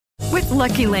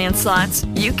Lucky Land Slots,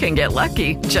 you can get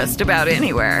lucky just about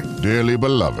anywhere. Dearly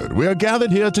beloved, we are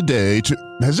gathered here today to...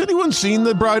 Has anyone seen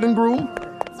the bride and groom?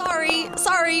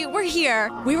 Sorry, we're here.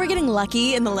 We were getting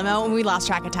lucky in the limo and we lost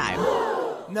track of time.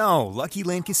 No, Lucky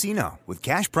Land Casino, with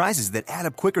cash prizes that add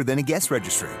up quicker than a guest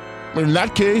registry. In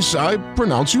that case, I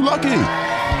pronounce you lucky.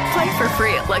 Play for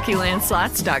free at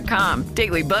LuckyLandSlots.com.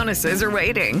 Daily bonuses are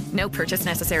waiting. No purchase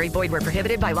necessary. Void where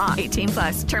prohibited by law.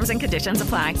 18+. Terms and conditions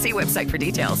apply. See website for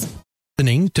details.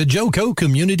 Listening to Joco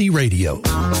Community Radio.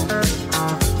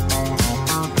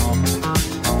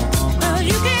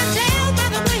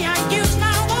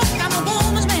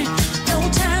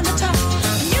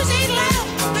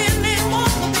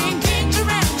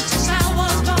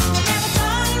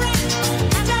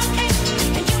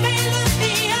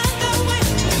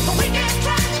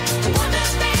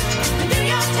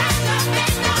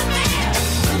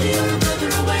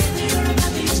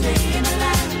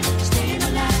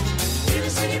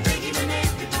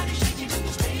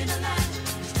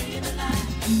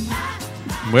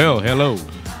 Well, hello.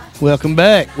 Welcome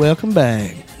back.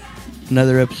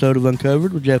 Another episode of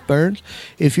Uncovered with Jeff Burns.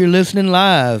 If you're listening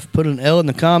live, put an L in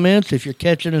the comments. If you're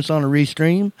catching us on a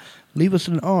restream, leave us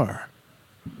an R.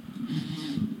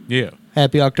 Yeah.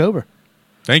 Happy October.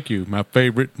 Thank you. My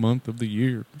favorite month of the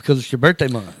year. Because it's your birthday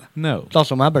month. No. It's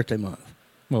also my birthday month.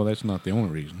 Well, that's not the only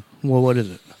reason. Well, what is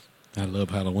it? I love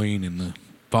Halloween in the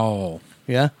fall.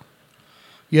 Yeah?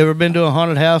 You ever been to a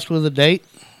haunted house with a date?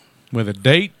 With a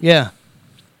date? Yeah.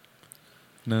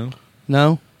 No.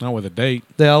 No? Not with a date.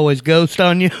 They always ghost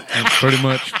on you? That's pretty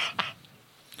much.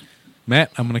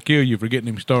 Matt, I'm going to kill you for getting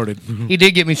him started. He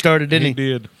did get me started, didn't he?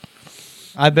 He did.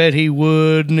 I bet he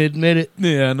wouldn't admit it.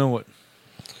 Yeah, I know it.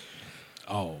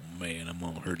 Oh, man, I'm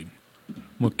going to hurt him. I'm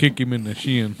going to kick him in the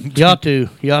shin. You ought to.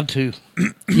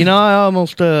 You know, I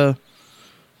almost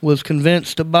was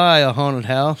convinced to buy a haunted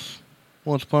house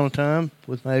once upon a time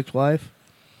with my ex-wife.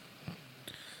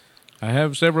 I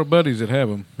have several buddies that have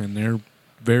them, and they're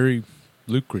very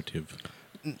lucrative.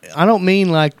 I don't mean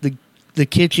like the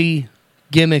kitschy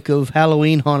gimmick of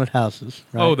Halloween haunted houses.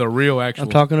 Right? Oh, the real actual.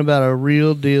 I'm talking about a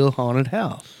real deal haunted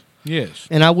house. Yes.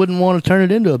 And I wouldn't want to turn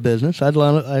it into a business.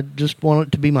 I'd just want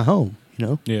it to be my home, you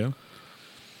know? Yeah.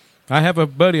 I have a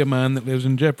buddy of mine that lives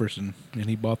in Jefferson, and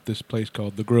he bought this place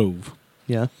called The Grove.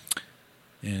 Yeah.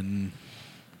 And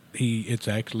it's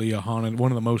actually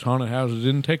one of the most haunted houses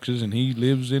in Texas, and he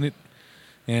lives in it.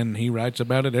 And he writes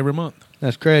about it every month.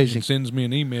 That's crazy. He sends me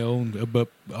an email about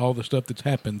all the stuff that's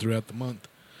happened throughout the month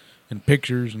and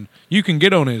pictures. And you can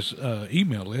get on his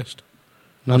email list.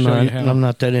 I'm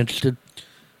not that interested.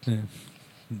 Yeah,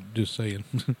 just saying.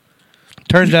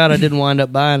 Turns out I didn't wind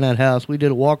up buying that house. We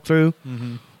did a walkthrough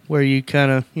where you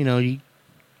kind of, you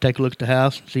take a look at the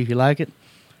house and see if you like it.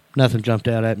 Nothing jumped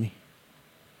out at me.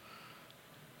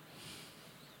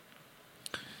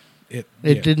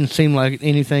 It didn't seem like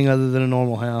anything other than a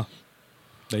normal house.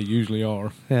 They usually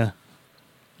are. Yeah.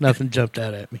 Nothing jumped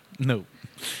out at me. No.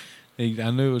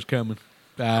 I knew it was coming.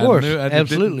 Of course, I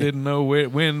absolutely. Didn't know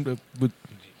when. But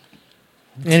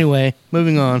Anyway,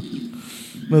 moving on.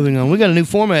 We got a new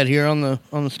format here on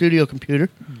the studio computer.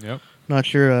 Yep. Not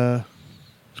sure.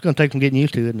 It's going to take some getting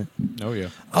used to, isn't it? Oh, yeah.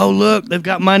 Oh, look. They've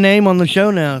got my name on the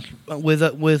show now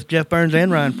with Jeff Burns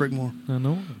and Ryan Prickmore. I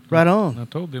know. Right on. I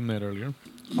told them that earlier.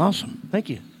 Awesome. Thank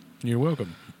you. You're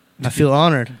welcome. I feel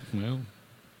honored. Well,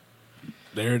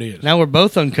 there it is. Now we're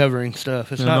both uncovering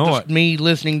stuff. It's not just it. me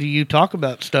listening to you talk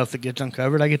about stuff that gets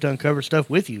uncovered. I get to uncover stuff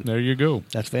with you. There you go.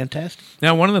 That's fantastic.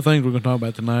 Now, one of the things we're going to talk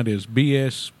about tonight is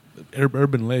BS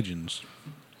urban legends.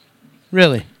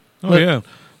 Really? Oh, yeah.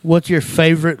 What's your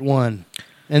favorite one?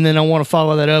 And then I want to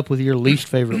follow that up with your least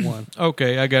favorite one.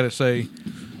 Okay, I got to say,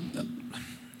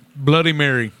 Bloody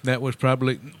Mary. That was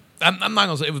probably, I'm not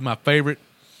going to say it was my favorite.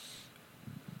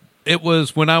 It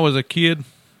was when I was a kid.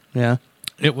 Yeah.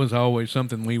 It was always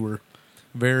something we were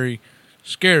very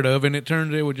scared of, and it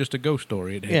turns out it was just a ghost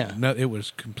story. It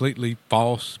was completely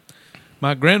false.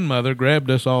 My grandmother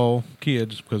grabbed us all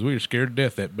kids because we were scared to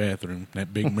death that bathroom,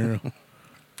 that big mirror.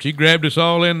 She grabbed us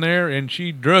all in there, and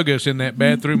she drug us in that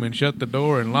bathroom and shut the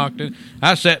door and locked it.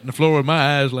 I sat on the floor with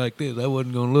my eyes like this. I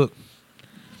wasn't going to look.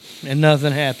 And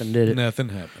nothing happened, did it? Nothing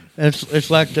happened. It's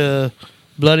like the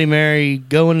Bloody Mary,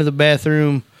 go into the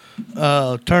bathroom,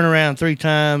 turn around 3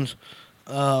 times,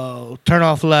 turn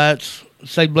off the lights,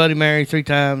 say Bloody Mary 3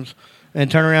 times, and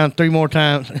turn around 3 more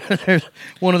times. There's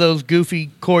one of those goofy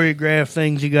choreographed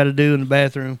things you got to do in the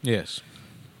bathroom. Yes.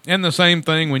 And the same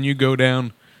thing when you go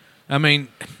down. I mean,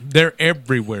 they're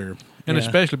everywhere. And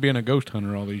especially being a ghost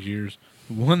hunter all these years,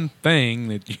 one thing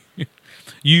that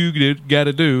you got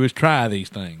to do is try these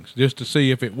things just to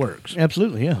see if it works.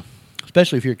 Absolutely, yeah.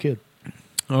 Especially if you're a kid.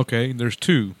 Okay, there's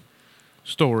two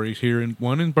stories here,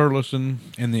 one in Burleson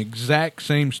and the exact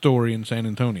same story in San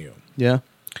Antonio. Yeah.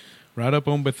 Right up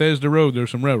on Bethesda Road,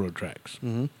 there's some railroad tracks.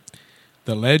 Mm-hmm.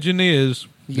 The legend is...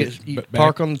 You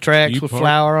park on the tracks with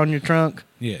flour on your trunk?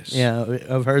 Yes. Yeah,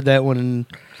 I've heard that one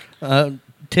in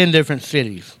 10 different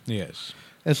cities. Yes.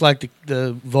 It's like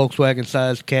the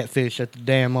Volkswagen-sized catfish at the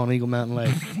dam on Eagle Mountain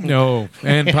Lake. No,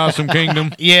 and Possum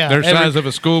Kingdom. Yeah. They're size of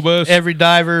a school bus. Every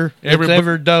diver that's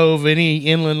ever dove any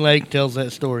inland lake tells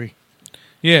that story.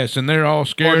 Yes, and they're all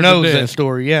scared or knows to death. that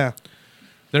story, yeah.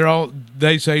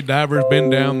 They say divers been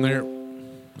down there.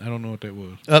 I don't know what that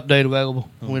was. Update available.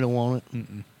 We don't want it.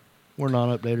 Mm-mm. We're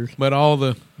not updaters. But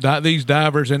all these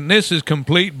divers, and this is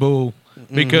complete bull,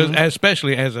 because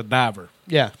especially as a diver.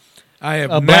 Yeah. I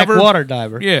have a never... black water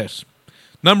diver. Yes.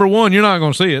 Number one, you're not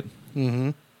going to see it.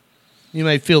 Mm-hmm. You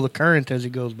may feel the current as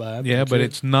it goes by. Yeah, but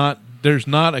it's not... There's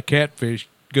not a catfish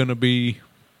going to be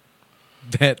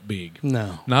that big.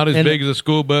 No. Not as big as a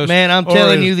school bus. Man, I'm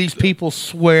telling you, these people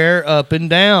swear up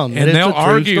and down. And they'll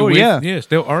argue with... Yeah. Yes,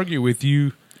 they'll argue with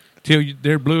you till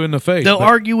they're blue in the face. They'll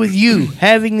argue with you,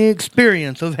 having the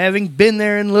experience of having been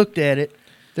there and looked at it.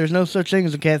 There's no such thing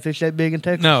as a catfish that big in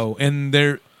Texas. No, and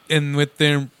with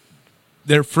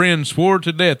their friend swore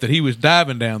to death that he was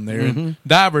diving down there, and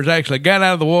divers actually got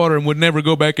out of the water and would never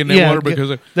go back in that water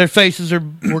because their faces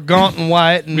were gaunt and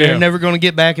white, and they're never going to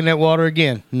get back in that water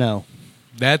again. No,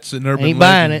 that's an urban. Ain't legend.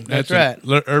 buying it. That's right.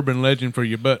 Urban legend for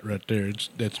your butt right there.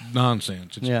 That's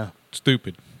nonsense. It's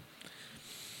stupid.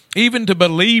 Even to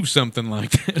believe something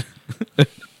like that,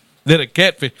 that a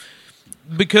catfish,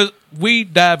 because we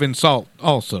dive in salt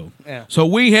also, so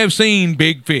we have seen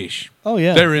big fish. Oh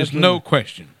yeah, there is no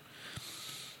question.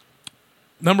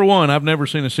 Number one, I've never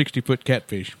seen a 60-foot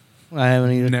catfish. I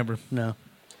haven't either. Never. No.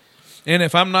 And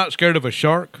if I'm not scared of a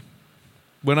shark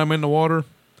when I'm in the water,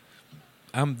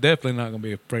 I'm definitely not going to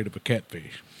be afraid of a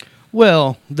catfish.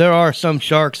 Well, there are some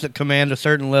sharks that command a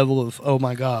certain level of, oh,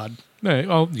 my God.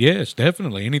 Oh, yes,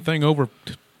 definitely. Anything over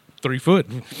 3 foot.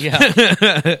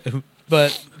 Yeah.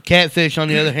 But catfish, on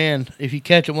the other hand, if you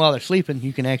catch them while they're sleeping,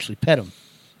 you can actually pet them.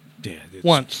 Yeah.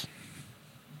 Once.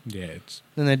 Yeah.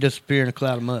 Then they disappear in a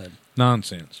cloud of mud.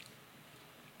 Nonsense.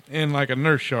 And like a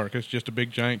nurse shark, it's just a big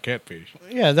giant catfish.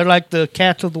 Yeah, they're like the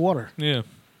cats of the water. Yeah.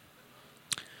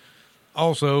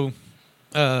 Also,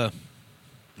 urban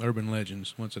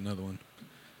legends. What's another one?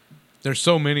 There's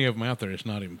so many of them out there, it's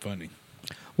not even funny.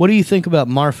 What do you think about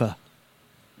Marfa?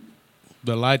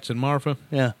 The lights in Marfa?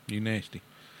 Yeah. You nasty.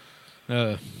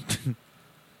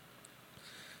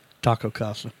 Taco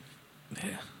Casa.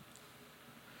 Yeah.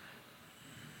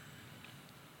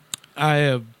 I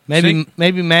have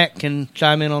maybe Matt can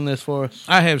chime in on this for us.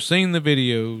 I have seen the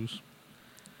videos,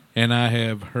 and I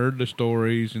have heard the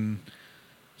stories and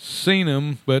seen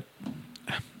them, but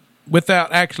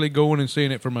without actually going and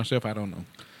seeing it for myself, I don't know.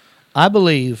 I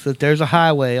believe that there's a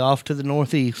highway off to the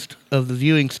northeast of the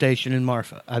viewing station in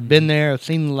Marfa. I've been there. I've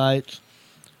seen the lights.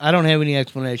 I don't have any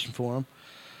explanation for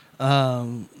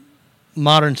them.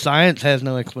 Modern science has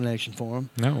no explanation for them.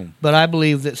 No. But I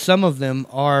believe that some of them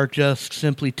are just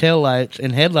simply taillights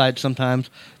and headlights sometimes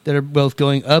that are both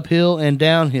going uphill and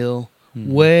downhill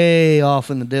way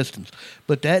off in the distance.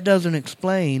 But that doesn't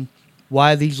explain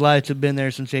why these lights have been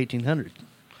there since 1800.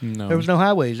 No. There was no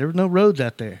highways. There was no roads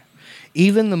out there.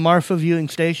 Even the Marfa viewing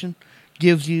station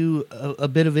gives you a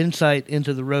bit of insight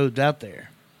into the roads out there.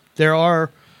 There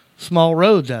are small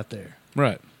roads out there.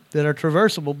 Right. That are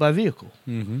traversable by vehicle.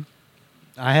 Mm-hmm.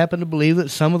 I happen to believe that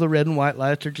some of the red and white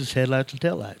lights are just headlights and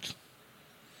taillights.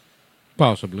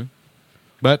 Possibly.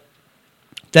 But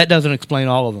that doesn't explain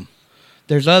all of them.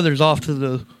 There's others off to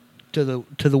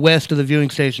the west of the viewing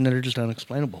station that are just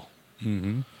unexplainable.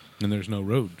 Mm-hmm. And there's no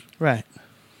roads. Right.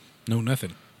 No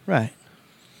nothing. Right.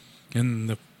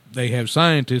 And they have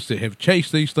scientists that have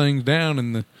chased these things down,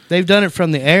 and they've done it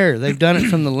from the air. They've done it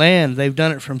from the land. They've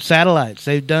done it from satellites.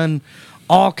 They've done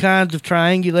all kinds of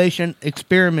triangulation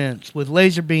experiments with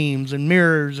laser beams and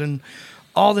mirrors and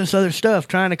all this other stuff,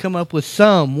 trying to come up with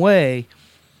some way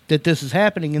that this is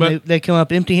happening, and they come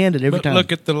up empty-handed every time.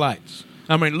 Look at the lights.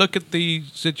 I mean, look at the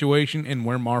situation and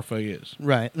where Marfa is.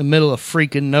 Right, in the middle of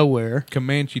freaking nowhere.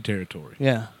 Comanche territory.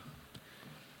 Yeah.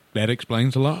 That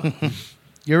explains a lot.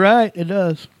 You're right, it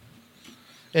does.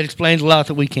 It explains a lot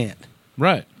that we can't.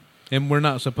 Right. And we're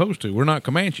not supposed to. We're not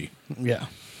Comanche. Yeah.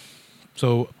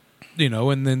 So,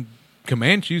 and then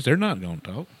Comanches, they're not going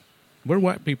to talk. We're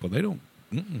white people. They don't.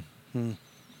 Ain't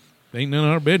none of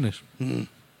our business.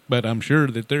 But I'm sure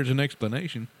that there's an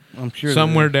explanation. I'm sure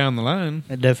somewhere down the line.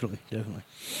 Definitely.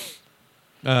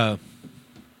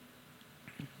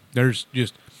 There's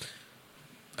just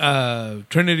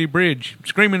Trinity Bridge,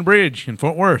 Screaming Bridge in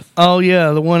Fort Worth. Oh, yeah,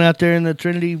 the one out there in the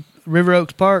Trinity River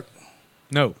Oaks Park.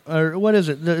 No. Or what is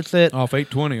it? It's that. Off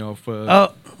 820 off.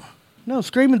 No,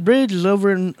 Screaming Bridge is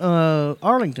over in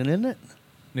Arlington, isn't it?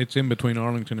 It's in between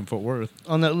Arlington and Fort Worth.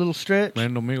 On that little stretch?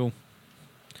 Randall Mill.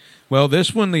 Well,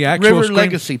 this one, the actual River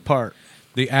Legacy Park.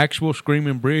 The actual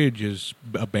Screaming Bridge is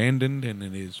abandoned, and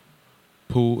it is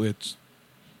it's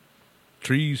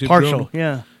trees have partial, grown,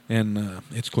 yeah, and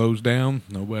it's closed down.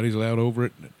 Nobody's allowed over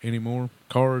it anymore,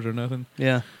 cars or nothing.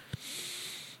 Yeah,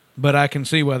 but I can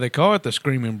see why they call it the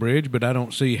Screaming Bridge, but I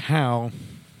don't see how,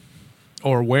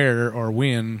 or where, or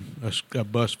when a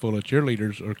bus full of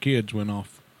cheerleaders or kids went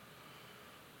off.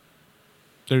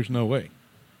 There's no way.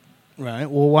 Right.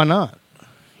 Well, why not?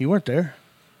 You weren't there.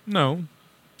 No.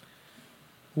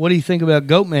 What do you think about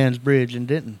Goatman's Bridge in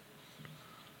Denton?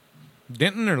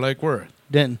 Denton or Lake Worth?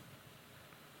 Denton.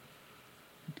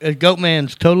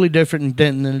 Goatman's totally different in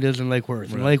Denton than it is in Lake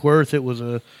Worth. Right. In Lake Worth, it was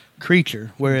a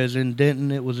creature, whereas in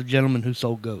Denton, it was a gentleman who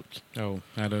sold goats. Oh,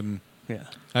 I didn't. Yeah,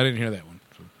 I didn't hear that one.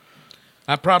 So.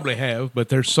 I probably have, but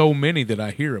there's so many that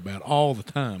I hear about all the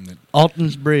time. That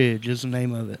Alton's Bridge is the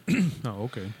name of it. Oh,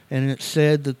 okay. And it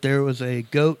said that there was a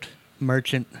goat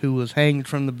merchant who was hanged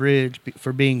from the bridge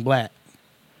for being black.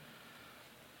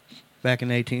 Back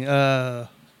in 18...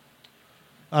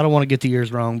 I don't want to get the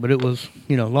years wrong, but it was,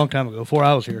 a long time ago, before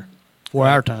I was here, before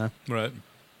our time. Right.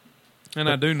 And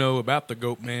I do know about the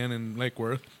Goat Man in Lake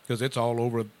Worth because it's all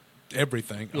over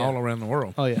everything, all around the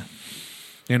world. Oh, yeah.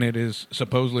 And it is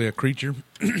supposedly a creature.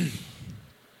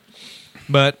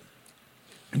 But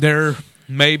there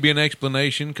may be an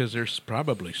explanation because there's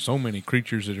probably so many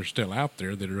creatures that are still out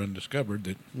there that are undiscovered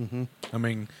that, I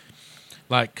mean,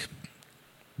 like...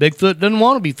 Bigfoot doesn't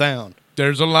want to be found.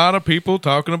 There's a lot of people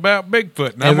talking about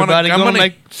Bigfoot. And Everybody's going to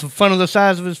make fun of the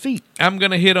size of his feet. I'm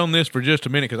going to hit on this for just a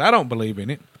minute because I don't believe in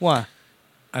it. Why?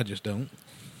 I just don't.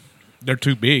 They're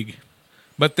too big.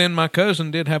 But then my cousin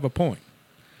did have a point.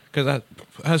 Because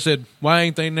I said, why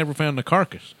ain't they never found a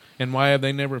carcass? And why have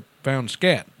they never found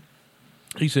scat?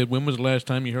 He said, when was the last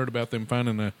time you heard about them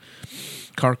finding a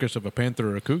carcass of a panther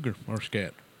or a cougar or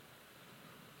scat?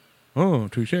 Oh,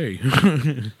 touche.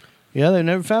 Yeah, they've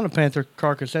never found a panther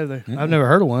carcass, have they? Mm-mm. I've never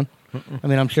heard of one. I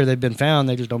mean, I'm sure they've been found.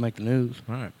 They just don't make the news.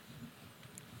 Right.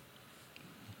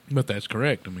 But that's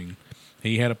correct. I mean,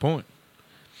 he had a point.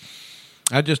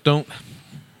 I just don't,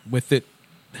 with it,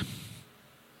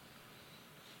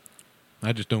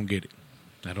 I just don't get it.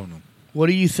 I don't know. What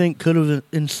do you think could have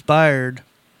inspired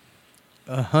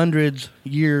a hundreds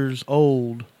years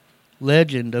old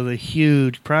legend of a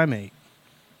huge primate?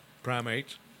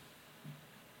 Primates.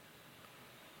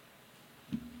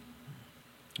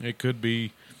 It could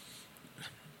be.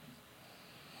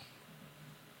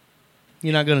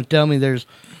 You're not going to tell me there's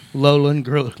lowland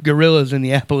gorillas in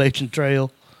the Appalachian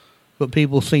Trail, but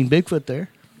people have seen Bigfoot there.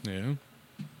 Yeah.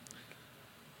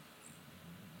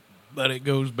 But it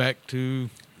goes back to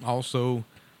also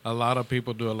a lot of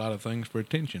people do a lot of things for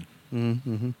attention.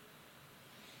 Mm-hmm.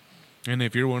 And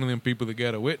if you're one of them people that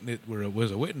got a witness,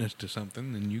 was a witness to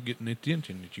something, then you get an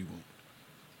attention that you want.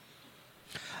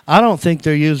 I don't think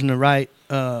they're using the right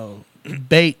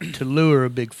bait to lure a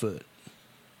Bigfoot.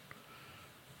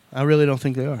 I really don't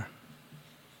think they are.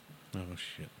 Oh,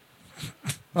 shit.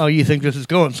 Oh, you think this is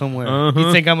going somewhere? Uh-huh.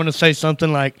 You think I'm going to say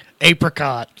something like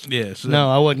apricots? Yes. No,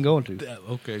 I wasn't going to.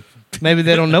 Okay. Maybe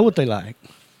they don't know what they like.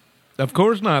 Of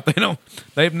course not. They don't.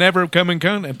 They've never come in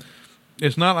contact.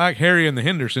 It's not like Harry and the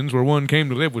Hendersons, where one came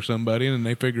to live with somebody and then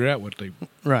they figure out what they.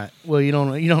 Right. Well, you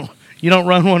don't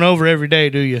run one over every day,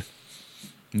 do you?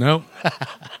 No.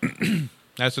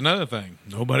 That's another thing.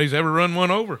 Nobody's ever run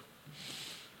one over.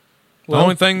 Well, the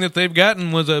only thing that they've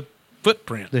gotten was a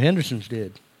footprint. The Hendersons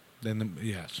did. Then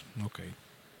yes. Okay.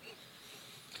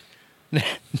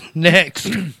 Next.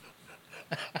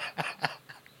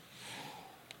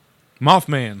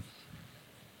 Mothman.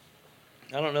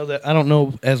 I don't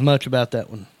know as much about that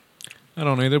one. I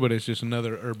don't either, but it's just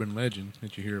another urban legend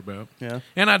that you hear about. Yeah.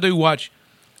 And I do watch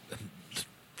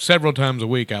several times a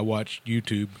week. I watch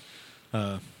YouTube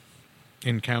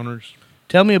encounters.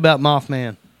 Tell me about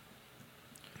Mothman.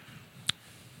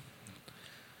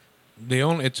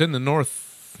 It's in the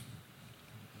north,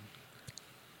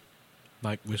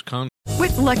 like Wisconsin.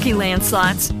 With Lucky Land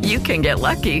Slots, you can get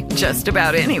lucky just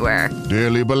about anywhere.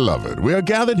 Dearly beloved, we are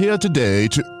gathered here today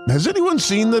to... Has anyone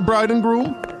seen the bride and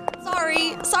groom?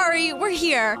 Sorry, we're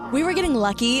here. We were getting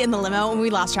lucky in the limo and we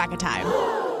lost track of time.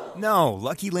 No,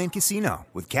 Lucky Land Casino,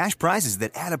 with cash prizes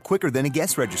that add up quicker than a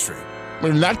guest registry.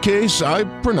 In that case, I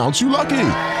pronounce you lucky.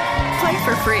 Play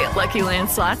for free at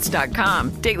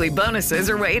LuckyLandSlots.com. Daily bonuses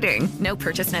are waiting. No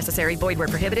purchase necessary. Void where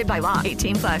prohibited by law.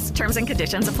 18 plus. Terms and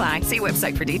conditions apply. See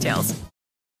website for details.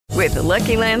 With the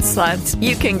Lucky Land Slots,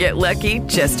 you can get lucky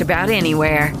just about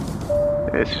anywhere.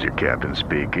 This is your captain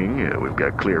speaking. We've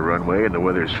got clear runway and the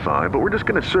weather's fine, but we're just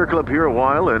going to circle up here a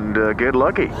while and get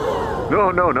lucky.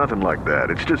 No, nothing like that.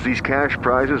 It's just these cash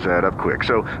prizes add up quick.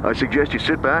 So I suggest you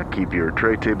sit back, keep your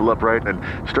tray table upright, and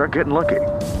start getting lucky.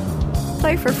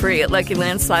 Play for free at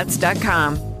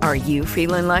LuckyLandSlots.com. Are you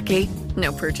feeling lucky?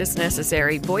 No purchase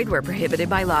necessary. Void where prohibited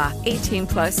by law. 18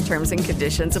 plus terms and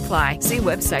conditions apply. See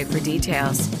website for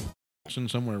details.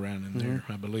 Somewhere around in there,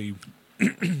 I believe.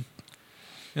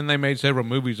 And they made several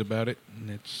movies about it. And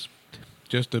it's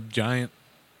just a giant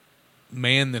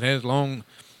man that has long,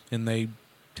 and I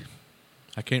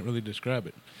can't really describe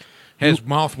it. Has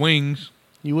moth wings.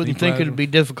 You wouldn't think it'd be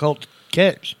difficult to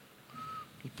catch.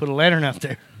 Just put a lantern out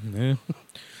there. Yeah.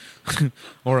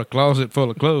 Or a closet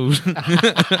full of clothes.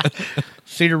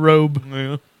 Cedar robe.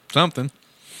 Yeah, something.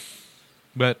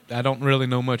 But I don't really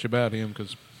know much about him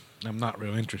because I'm not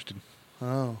real interested.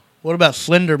 Oh. What about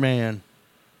Slender Man?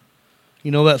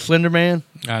 You know about Slender Man?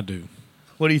 I do.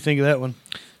 What do you think of that one?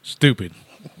 Stupid.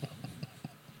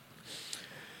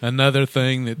 Another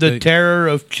thing that the terror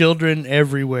of children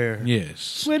everywhere. Yes.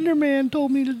 Slender Man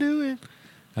told me to do it.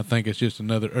 I think it's just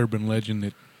another urban legend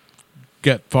that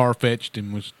got far-fetched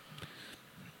and was...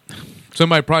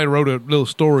 Somebody probably wrote a little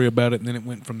story about it, and then it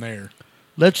went from there.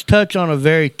 Let's touch on a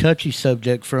very touchy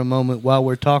subject for a moment while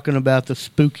we're talking about the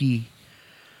spooky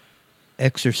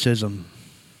exorcism.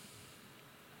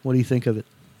 What do you think of it?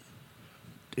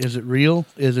 Is it real?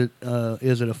 Is it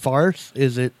a farce?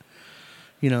 Is it,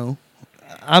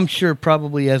 I'm sure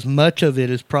probably as much of it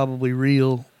is probably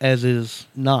real as is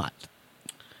not.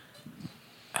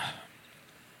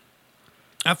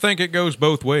 I think it goes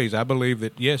both ways. I believe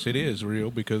that, yes, it is real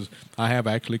because I have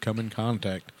actually come in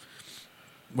contact.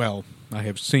 Well, I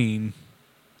have seen...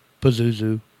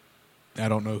 Pazuzu. I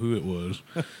don't know who it was,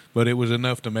 but it was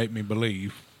enough to make me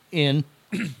believe. In?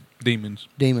 Demons.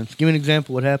 Demons. Give me an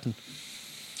example. What happened?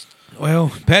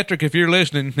 Well, Patrick, if you're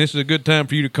listening, this is a good time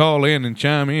for you to call in and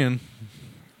chime in.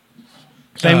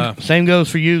 Same goes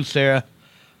for you, Sarah.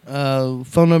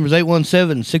 Phone number is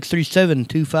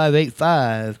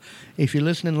 817-637-2585. If you're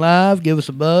listening live, give us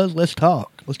a buzz. Let's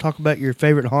talk. Let's talk about your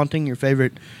favorite haunting, your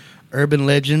favorite urban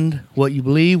legend, what you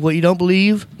believe, what you don't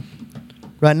believe.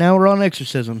 Right now we're on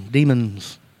exorcism,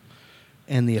 demons,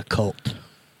 and the occult.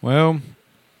 Well,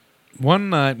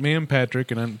 one night, me and Patrick,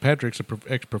 and Patrick's an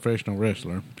ex-professional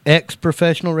wrestler.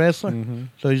 Ex-professional wrestler? Mm-hmm.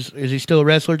 So is he still a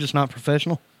wrestler, just not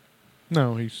professional?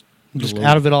 No, he's... Just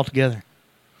out of it altogether.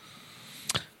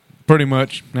 Pretty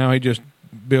much. Now he just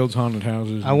builds haunted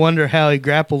houses. I wonder how he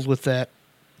grapples with that.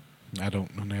 I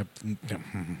don't know.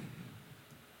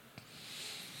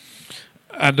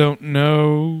 I don't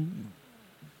know.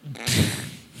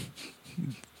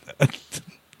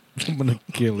 I'm going to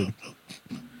kill him.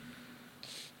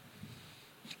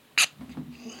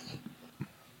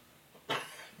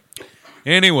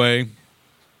 Anyway,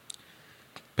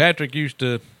 Patrick used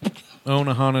to own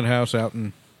a haunted house out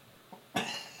in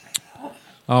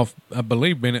off, I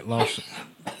believe, Bennett Lawson.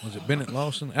 Was it Bennett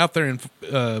Lawson? Out there in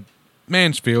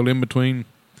Mansfield, in between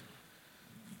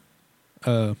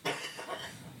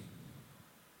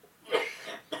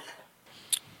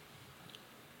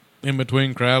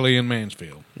Crowley and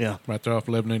Mansfield. Yeah. Right there off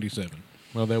 1187.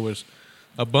 Well, there was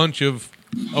a bunch of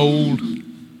old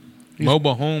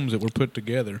mobile homes that were put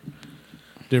together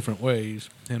different ways.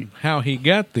 And how he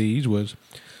got these was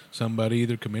somebody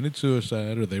either committed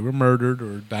suicide or they were murdered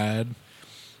or died.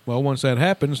 Well, once that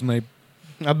happens, and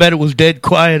I bet it was dead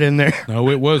quiet in there. No,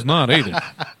 it was not either.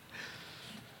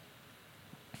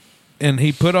 And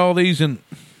he put all these in.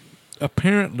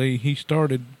 Apparently, he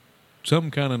started some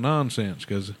kind of nonsense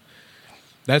because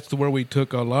that's where we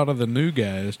took a lot of the new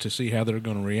guys to see how they're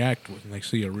going to react when they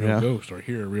see a real ghost or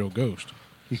hear a real ghost.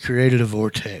 You created a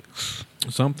vortex.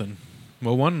 Something.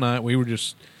 Well, one night we were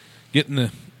just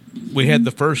getting we had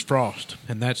the first frost,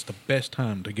 and that's the best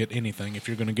time to get anything if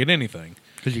you're going to get anything.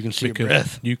 Because you can see your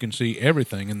breath. You can see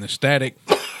everything, and the static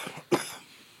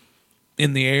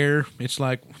in the air, it's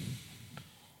like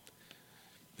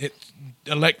it's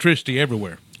electricity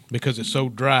everywhere because it's so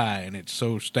dry and it's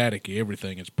so staticky.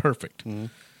 Everything is perfect. Mm-hmm.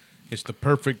 It's the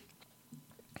perfect.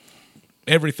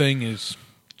 Everything is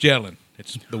gelling.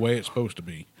 It's the way it's supposed to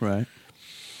be. Right.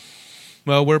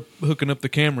 Well, we're hooking up the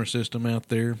camera system out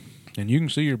there, and you can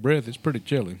see your breath. It's pretty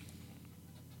chilly.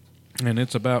 And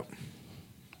it's about,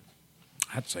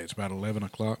 I'd say it's about 11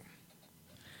 o'clock.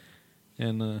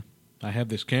 And I have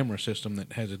this camera system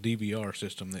that has a DVR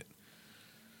system that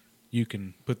you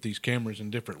can put these cameras in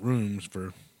different rooms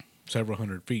for several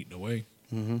hundred feet away.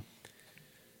 Mm-hmm.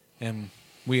 And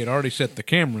we had already set the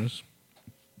cameras,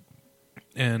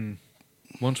 and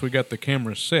once we got the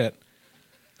cameras set,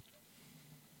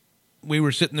 we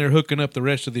were sitting there hooking up the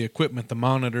rest of the equipment, the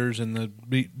monitors and the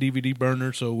DVD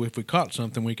burner, so if we caught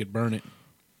something, we could burn it.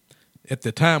 At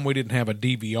the time, we didn't have a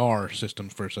DVR system,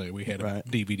 per se. We had a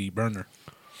DVD burner.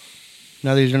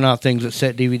 Now, these are not things that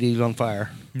set DVDs on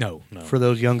fire. No. For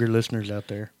those younger listeners out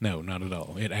there. No, not at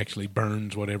all. It actually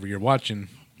burns whatever you're watching.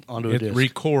 Onto a disc. It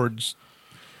records.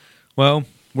 Well,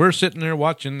 we're sitting there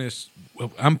watching this.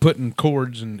 I'm putting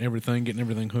cords and everything, getting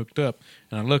everything hooked up,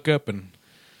 and I look up, and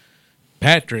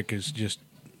Patrick is just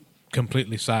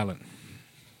completely silent.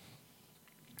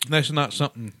 That's not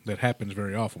something that happens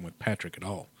very often with Patrick at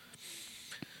all.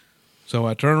 So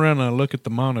I turn around and I look at the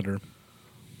monitor,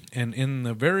 and in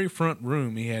the very front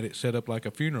room, he had it set up like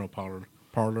a funeral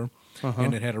parlor,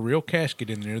 and it had a real casket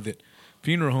in there that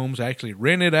funeral homes actually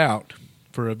rented out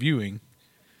for a viewing.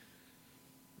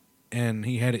 And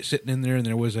he had it sitting in there, and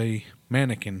there was a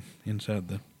mannequin inside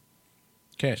the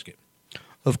casket.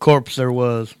 Of course there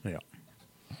was. Yeah.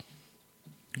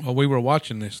 Well, we were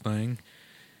watching this thing,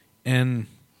 and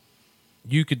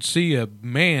you could see a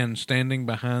man standing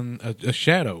behind a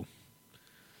shadow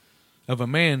of a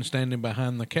man standing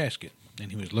behind the casket,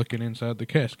 and he was looking inside the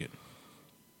casket.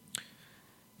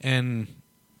 And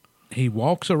he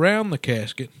walks around the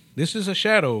casket. This is a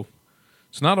shadow.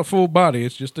 It's not a full body.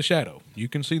 It's just a shadow. You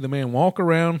can see the man walk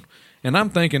around, and I'm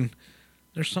thinking,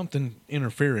 there's something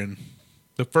interfering.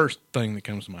 The first thing that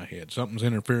comes to my head, something's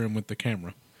interfering with the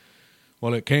camera.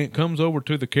 Well, it comes over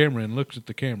to the camera and looks at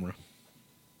the camera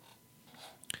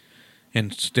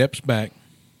and steps back.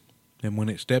 And when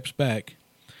it steps back,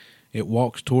 it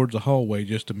walks towards the hallway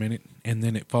just a minute, and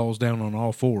then it falls down on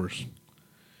all fours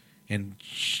and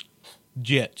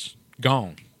jets,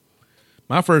 gone.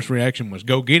 My first reaction was,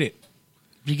 go get it.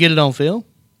 Did you get it on film?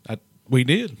 We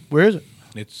did. Where is it?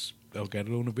 I've got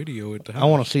it on a video at the house. I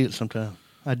want to see it sometime.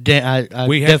 I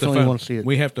definitely want to see it.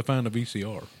 We have to find a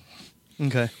VCR.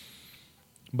 Okay.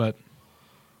 But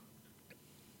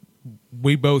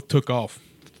we both took off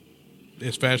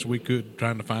as fast as we could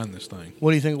trying to find this thing.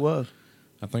 What do you think it was?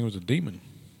 I think it was a demon.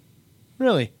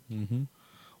 Really? Mm-hmm.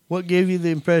 What gave you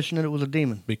the impression that it was a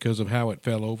demon? Because of how it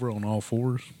fell over on all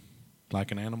fours,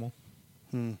 like an animal.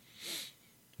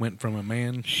 Went from a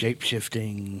man.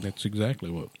 Shape-shifting. That's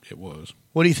exactly what it was.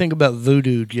 What do you think about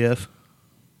voodoo, Jeff?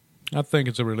 I think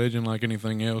it's a religion like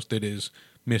anything else that is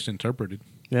misinterpreted.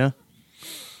 Yeah?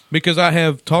 Because I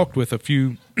have talked with a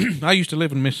few. I used to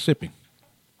live in Mississippi,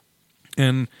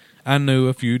 and I knew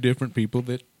a few different people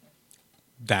that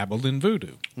dabbled in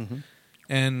voodoo. Mm-hmm.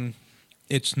 And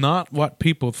it's not what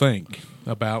people think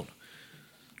about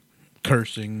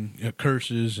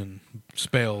curses and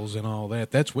spells and all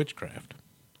that. That's witchcraft.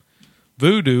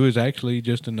 Voodoo is actually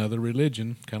just another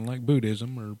religion, kind of like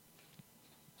Buddhism or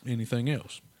anything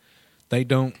else. They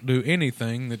don't do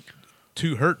anything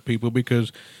to hurt people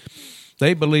because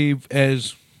they believe,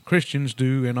 as Christians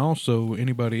do and also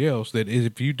anybody else, that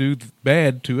if you do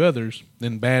bad to others,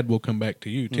 then bad will come back to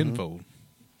you tenfold.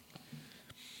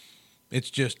 It's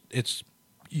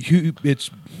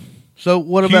so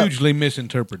what about hugely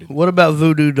misinterpreted. What about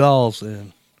voodoo dolls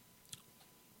then?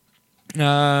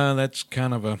 That's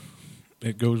kind of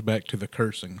it goes back to the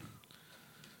cursing.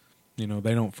 You know,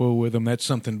 they don't fool with them. That's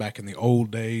something back in the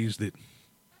old days that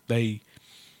they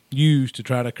used to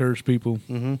try to curse people.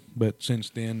 Mm-hmm. But since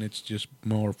then, it's just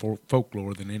more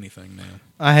folklore than anything now.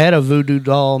 I had a voodoo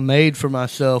doll made for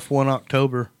myself one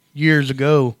October years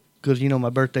ago because, you know, my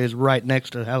birthday is right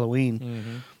next to Halloween.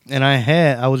 Mm-hmm. And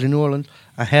I was in New Orleans.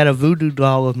 I had a voodoo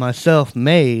doll of myself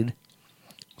made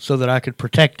so that I could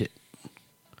protect it.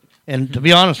 And to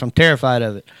be honest, I'm terrified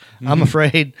of it. Mm-hmm. I'm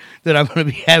afraid that I'm going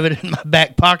to have it in my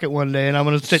back pocket one day, and I'm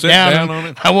going to sit down on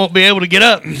it. I won't be able to get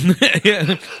up.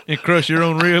 Yeah, and crush your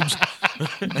own ribs.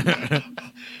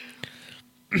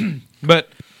 But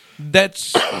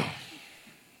that's...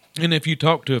 And if you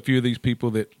talk to a few of these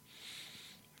people that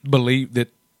believe,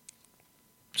 that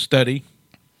study,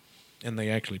 and they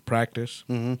actually practice,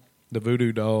 the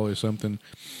voodoo doll is something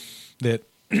that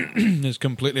is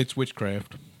completely... It's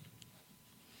witchcraft.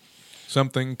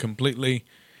 Something completely,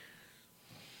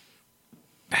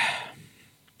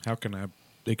 how can I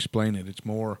explain it? It's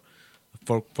more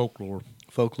folklore.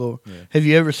 Folklore. Yeah. Have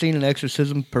you ever seen an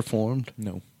exorcism performed?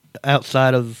 No.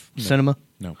 Outside of cinema?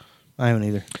 No. I haven't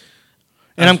either.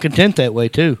 And I'm content that way,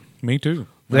 too. Me, too.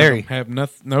 Very. I have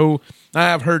nothing. No,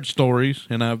 I've heard stories,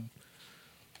 and I've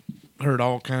heard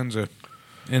all kinds of,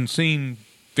 and seen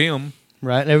film.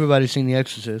 Right, everybody's seen The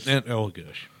Exorcist. And, oh,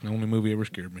 gosh. The only movie ever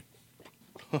scared me.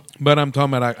 But I'm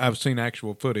talking about I've seen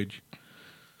actual footage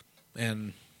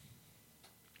and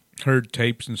heard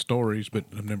tapes and stories, but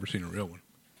I've never seen a real one.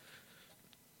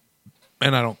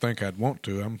 And I don't think I'd want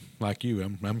to. I'm like you.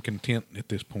 I'm content at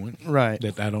this point. Right.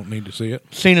 That I don't need to see it.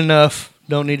 Seen enough.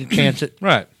 Don't need to chance it.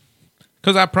 Right.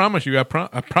 Because I promise you, I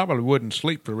probably wouldn't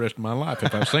sleep for the rest of my life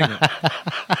if I've seen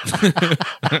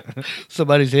it.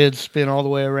 Somebody's head spin all the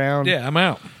way around. Yeah, I'm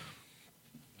out.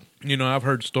 You know, I've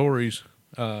heard stories.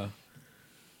 A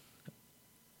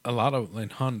lot of in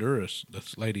Honduras,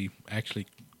 this lady actually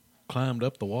climbed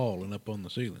up the wall and up on the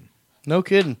ceiling. No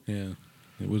kidding. Yeah,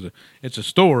 it's a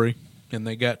story, and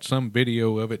they got some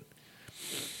video of it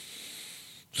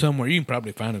somewhere. You can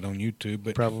probably find it on YouTube,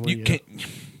 but probably you can't.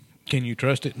 Can you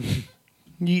trust it?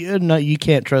 No, you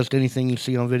can't trust anything you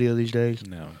see on video these days.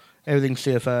 No, everything's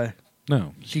CFI.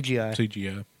 No,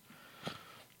 CGI.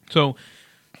 So,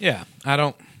 yeah, I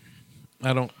don't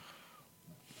know.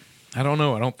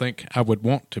 I don't think I would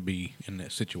want to be in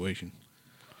that situation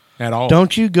at all.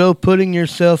 Don't you go putting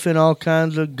yourself in all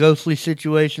kinds of ghostly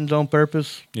situations on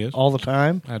purpose? Yes. All the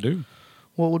time? I do.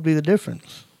 What would be the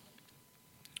difference?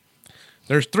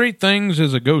 There's 3 things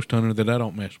as a ghost hunter that I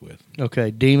don't mess with.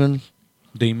 Okay, demons.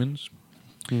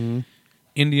 Mm-hmm.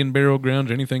 Indian burial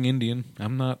grounds, anything Indian.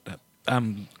 I'm a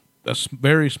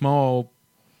very small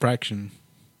fraction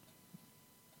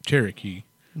Cherokee.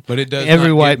 But it does.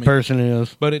 Every white person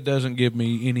is. But it doesn't give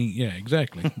me any. Yeah,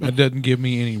 exactly. It doesn't give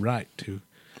me any right to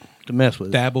mess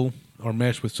with, dabble or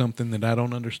mess with something that I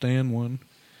don't understand. One.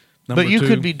 But you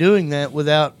could be doing that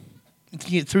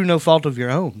through no fault of your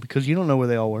own, because you don't know where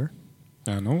they all were.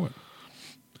 I know it.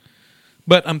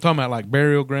 But I'm talking about like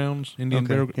burial grounds, Indian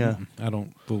burial grounds. Yeah. I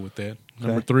don't fool with that. Okay.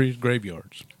 Number 3 is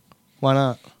graveyards. Why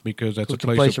not? Because that's a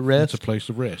place of rest. It's a place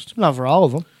of rest. Not for all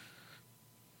of them.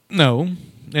 No.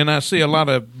 And I see a lot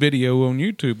of video on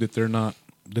YouTube that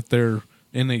they're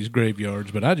in these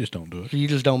graveyards, but I just don't do it. So you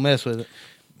just don't mess with it.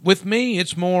 With me,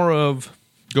 it's more of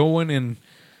going and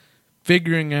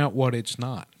figuring out what it's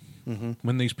not. Mm-hmm.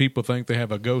 When these people think they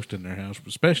have a ghost in their house,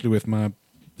 especially with my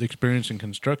experience in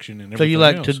construction and everything. So you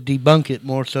like else, to debunk it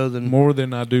more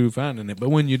than I do finding it. But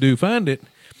when you do find it,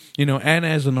 you know, and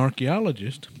as an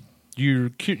archaeologist, your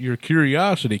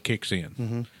curiosity kicks in.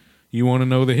 Mm-hmm. You want to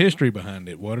know the history behind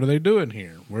it. What are they doing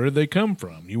here? Where did they come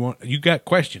from? You got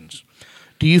questions.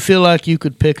 Do you feel like you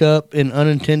could pick up an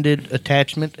unintended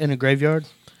attachment in a graveyard?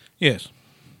 Yes.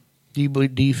 Do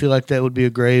you feel like that would be a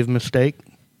grave mistake?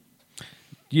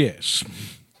 Yes.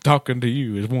 Talking to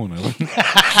you is one of them.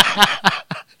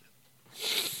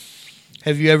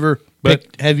 Have you ever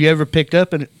picked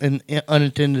up an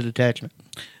unintended attachment?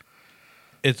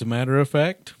 As a matter of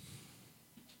fact,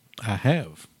 I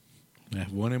have. I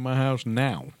have one in my house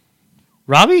now.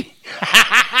 Robbie?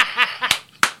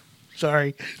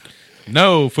 Sorry.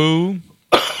 No, fool.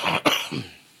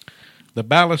 The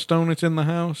ballast stone that's in the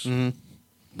house,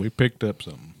 we picked up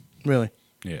something. Really?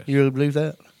 Yes. You really believe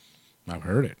that? I've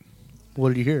heard it. What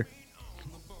did you hear?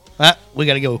 We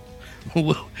got to go.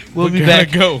 We'll be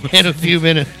back in a few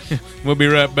minutes. We'll be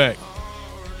right back.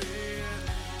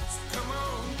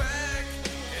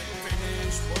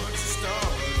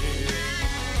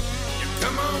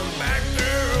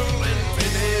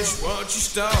 What you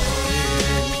started.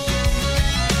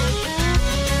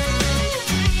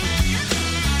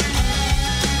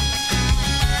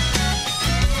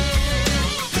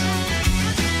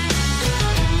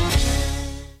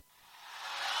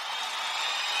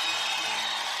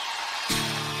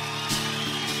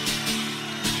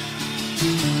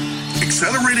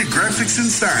 Accelerated Graphics and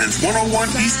Signs, 101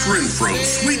 East Renfro,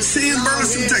 Sweet C in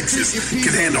Burleson, Texas,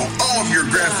 can handle all of your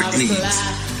graphic needs.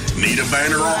 Need a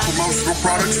banner or promotional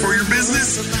products for your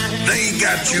business? They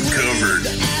got you covered.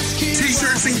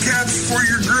 T-shirts and caps for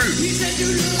your group.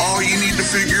 All you need to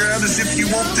figure out is if you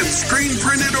want them screen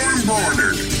printed or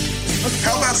embroidered.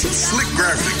 How about some slick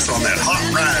graphics on that hot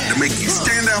ride to make you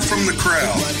stand out from the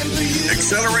crowd?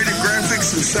 Accelerated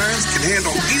Graphics and Signs can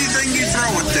handle anything you throw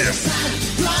at them.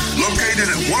 Located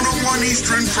at 101 East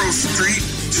Renfro Street,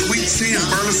 Sweet C in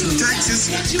Burleson, Texas,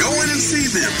 go in and see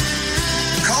them.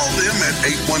 Call them at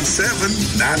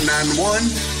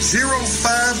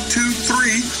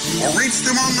 817-991-0523 or reach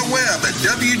them on the web at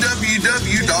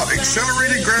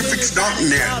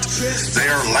www.acceleratedgraphics.net. They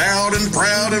are loud and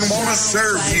proud and want to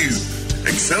serve you.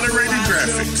 Accelerated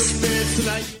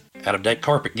Graphics. Out-of-date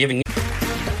carpet giving you...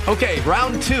 Okay,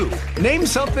 round 2. Name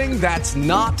something that's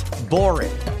not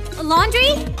boring. A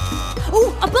laundry?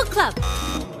 Ooh, a book club.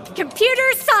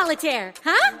 Computer solitaire,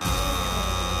 huh?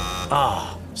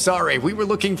 Ah. Sorry, we were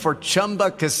looking for Chumba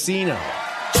Casino.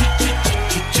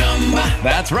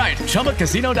 That's right.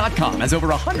 ChumbaCasino.com has over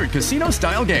 100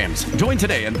 casino-style games. Join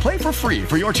today and play for free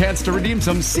for your chance to redeem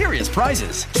some serious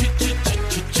prizes.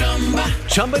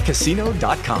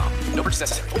 ChumbaCasino.com. No purchase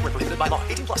necessary. Void where prohibited by law.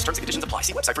 18+ terms and conditions apply.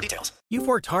 See website for details. You've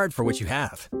worked hard for what you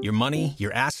have. Your money,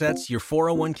 your assets, your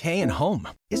 401k, and home.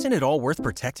 Isn't it all worth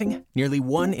protecting? Nearly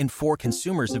 1 in 4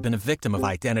 consumers have been a victim of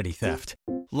identity theft.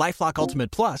 LifeLock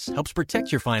Ultimate Plus helps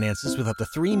protect your finances with up to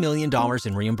 $3 million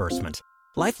in reimbursement.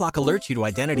 LifeLock alerts you to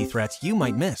identity threats you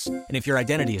might miss. And if your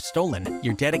identity is stolen,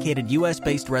 your dedicated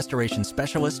U.S.-based restoration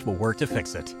specialist will work to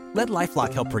fix it. Let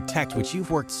LifeLock help protect what you've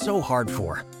worked so hard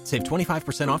for. Save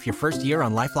 25% off your first year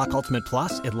on LifeLock Ultimate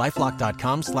Plus at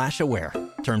LifeLock.com/aware.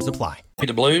 Terms apply.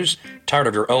 The blues? Tired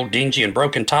of your old dingy and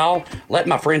broken tile? Let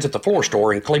my friends at the Floor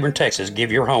Store in Cleburne, Texas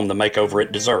give your home the makeover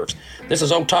it deserves. This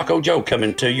is Old Taco Joe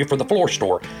coming to you for the Floor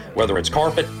Store. Whether it's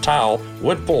carpet, tile,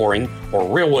 wood flooring,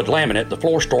 or real wood laminate, the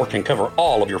Floor Store can cover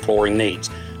all of your flooring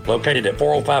needs. Located at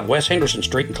 405 West Henderson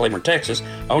Street in Cleburne, Texas,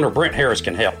 owner Brent Harris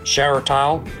can help. Shower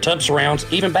tile, tub surrounds,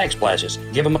 even backsplashes.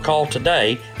 Give them a call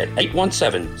today at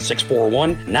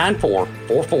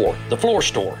 817-641-9444. The Floor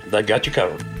Store, they got you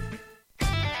covered.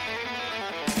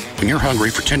 When you're hungry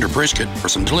for tender brisket or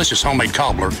some delicious homemade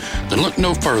cobbler, then look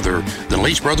no further than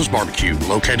Leach Brothers Barbecue,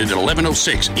 located at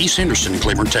 1106 East Henderson in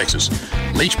Cleburne, Texas.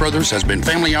 Leach Brothers has been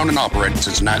family-owned and operated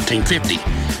since 1950.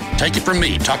 Take it from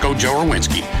me, Taco Joe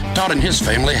Orwinski. Todd and his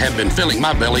family have been filling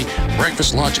my belly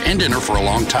breakfast, lunch, and dinner for a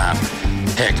long time.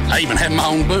 Heck, I even have my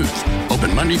own booth,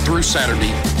 open Monday through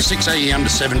Saturday, 6 a.m. to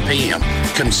 7 p.m.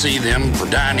 Come see them for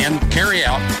dine-in,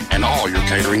 carry-out, and all your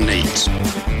catering needs.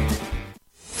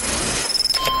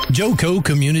 Joco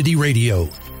Community Radio.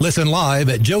 Listen live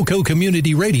at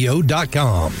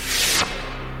jococommunityradio.com.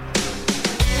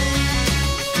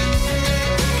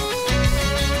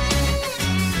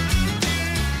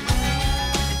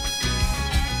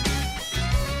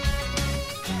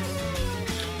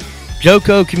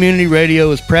 Joco Community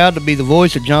Radio is proud to be the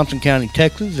voice of Johnson County,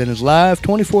 Texas, and is live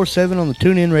 24/7 on the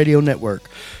TuneIn Radio Network.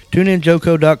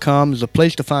 TuneInJoco.com is a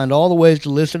place to find all the ways to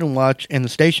listen and watch, and the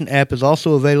station app is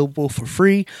also available for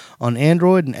free on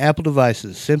Android and Apple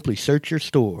devices. Simply search your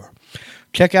store.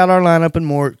 Check out our lineup and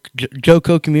more at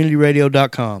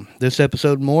JocoCommunityRadio.com. This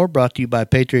episode and more brought to you by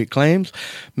Patriot Claims,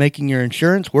 making your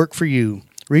insurance work for you.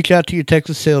 Reach out to your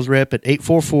Texas sales rep at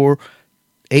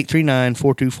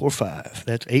 844-839-4245.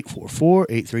 That's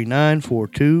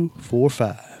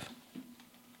 844-839-4245.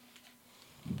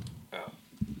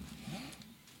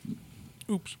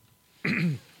 Oops.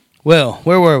 Well,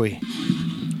 where were we?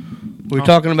 We were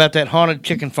talking about that haunted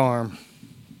chicken farm.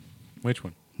 Which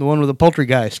one? The one with the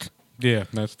poultrygeist. Yeah,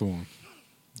 that's the one.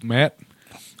 Matt,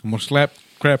 I'm going to slap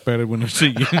crap at it when I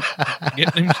see you.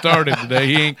 Getting him started today.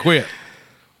 He ain't quit.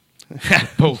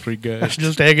 Poultrygeist.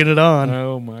 Just egging it on.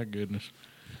 Oh, my goodness.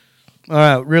 All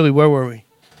right, really, where were we?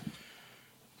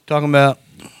 Talking about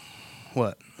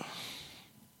what?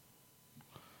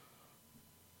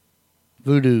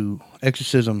 Voodoo,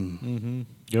 exorcism. Mm-hmm.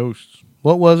 Ghosts.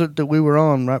 What was it that we were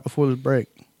on right before this break?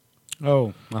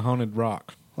 Oh, a haunted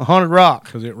rock. A haunted rock.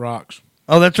 Because it rocks.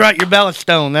 Oh, that's right, your ballast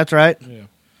stone. That's right. Yeah.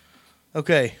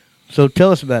 Okay, so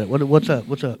tell us about it. What's up?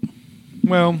 What's up?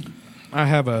 Well, I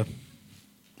have a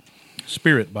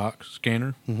spirit box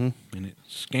scanner, mm-hmm. and it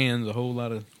scans a whole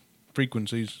lot of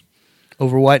frequencies.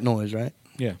 Over white noise, right?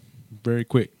 Yeah, very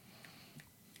quick.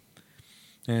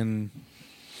 And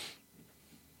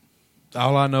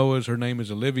all I know is her name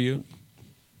is Olivia,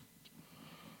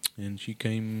 and she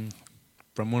came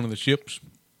from one of the ships.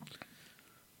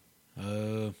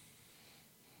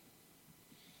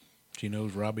 She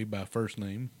knows Robbie by first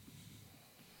name,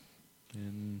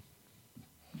 and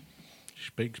she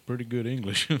speaks pretty good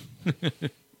English.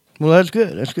 Well, that's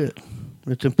good. That's good.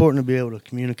 It's important to be able to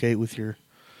communicate with your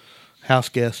house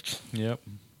guests. Yep.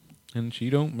 And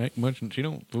she don't make much. She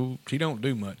don't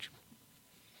do much.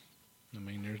 I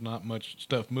mean, there's not much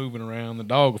stuff moving around. The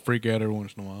dog will freak out every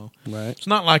once in a while. Right. It's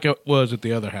not like it was at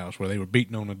the other house where they were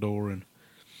beating on the door and,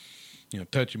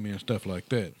 touching me and stuff like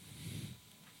that.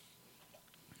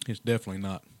 It's definitely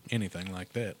not anything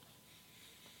like that.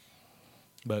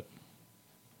 But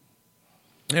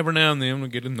every now and then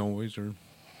we'll get a noise or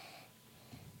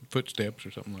footsteps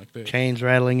or something like that. Chains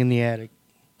rattling in the attic.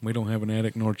 We don't have an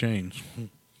attic nor chains.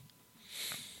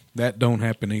 That don't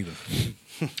happen either.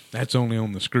 That's only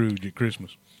on the Scrooge at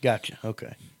Christmas. Gotcha.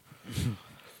 Okay.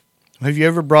 Have you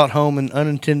ever brought home an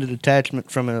unintended attachment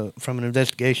from an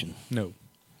investigation? No.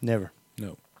 Never?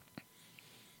 No.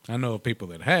 I know of people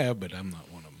that have, but I'm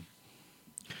not one of them.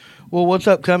 Well, what's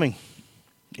upcoming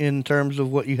in terms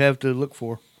of what you have to look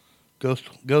for, ghost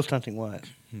hunting wise?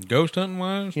 Ghost hunting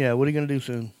wise? Yeah, what are you going to do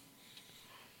soon?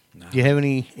 Do you have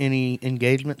any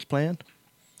engagements planned?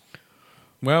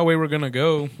 Well, we were going to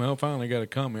go. Well, finally got a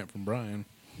comment from Brian.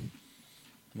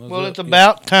 Well, it's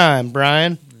about time,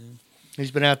 Brian. Yeah.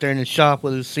 He's been out there in his shop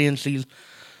with his CNC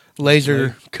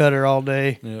laser cutter all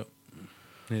day. Yep.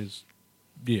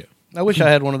 I wish I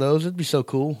had one of those. It'd be so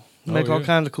cool. Make all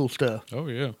kinds of cool stuff. Oh,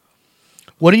 yeah.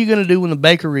 What are you going to do when the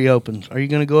bakery opens? Are you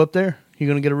going to go up there? You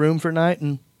going to get a room for a night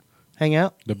and hang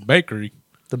out? The bakery?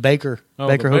 The Baker.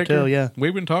 Baker Hotel, yeah.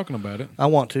 We've been talking about it. I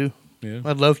want to. Yeah.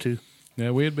 I'd love to.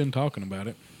 Yeah, we had been talking about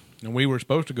it. And we were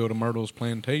supposed to go to Myrtle's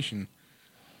Plantation.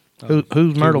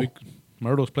 Who's Myrtle?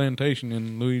 Myrtle's Plantation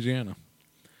in Louisiana.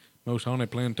 Most haunted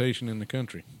plantation in the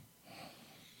country.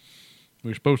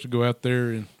 We were supposed to go out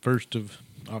there in 1st of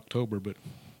October, but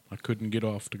I couldn't get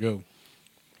off to go.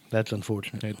 That's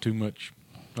unfortunate. Had too much.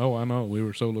 Oh, I know. We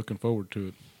were so looking forward to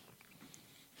it.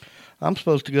 I'm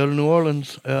supposed to go to New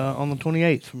Orleans on the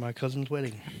 28th for my cousin's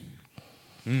wedding.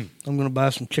 I'm going to buy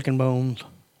some chicken bones.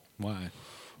 Why?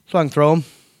 So I can throw them.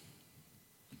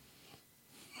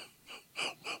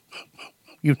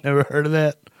 You've never heard of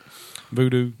that?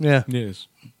 Voodoo? Yeah. Yes.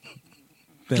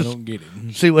 They don't get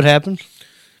it. See what happens?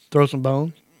 Throw some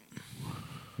bones.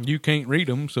 You can't read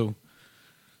them, so.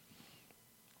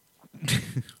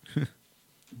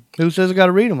 Who says I got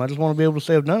to read them? I just want to be able to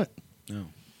say I've done it. Oh,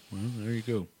 well, there you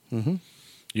go. Mm-hmm.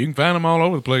 You can find them all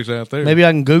over the place out there. Maybe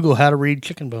I can Google how to read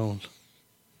chicken bones.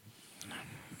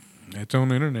 That's on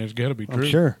the internet. It's got to be true. I'm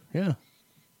sure, yeah.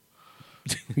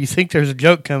 You think there's a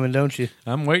joke coming, don't you?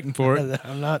 I'm waiting for it.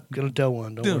 I'm not going to tell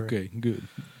one. Don't worry. Okay, good.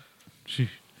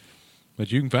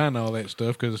 But you can find all that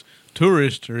stuff because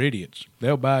tourists are idiots.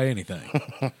 They'll buy anything.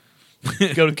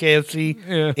 Go to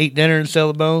KFC, eat dinner, and sell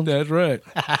the bones? That's right.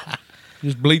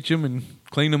 Just bleach them and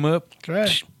clean them up. That's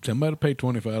right. Somebody pay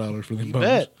 $25 for them You bones.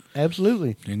 bet.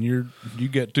 Absolutely. And you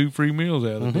got 2 free meals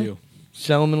out of the deal.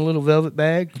 Sell them in a little velvet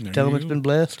bag. There Tell them you it's go. been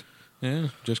blessed. Yeah,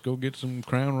 just go get some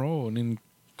Crown Royal and then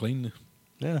clean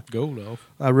the gold off.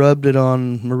 I rubbed it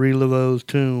on Marie Laveau's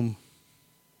tomb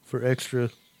for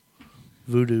extra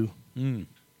voodoo.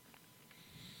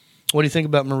 What do you think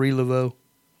about Marie Laveau?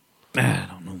 I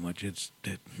don't know much.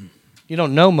 You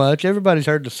don't know much. Everybody's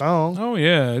heard the song. Oh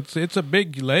yeah, it's a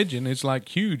big legend. It's like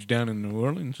huge down in New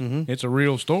Orleans. It's a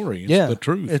real story. It's the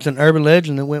truth. It's an urban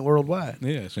legend that went worldwide.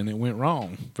 Yes, and it went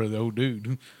wrong for the old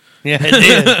dude. Yeah,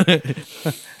 it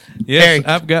did. Yes,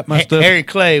 I've got my stuff. Harry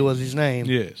Clay was his name.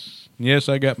 Yes,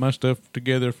 I got my stuff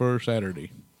together for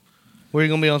Saturday. Where are you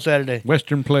going to be on Saturday?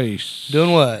 Western Place.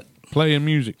 Doing what? Playing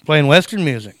music. Playing Western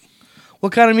music.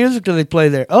 What kind of music do they play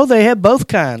there? Oh, they have both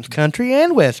kinds, country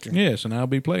and Western. Yes, and I'll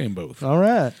be playing both. All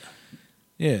right.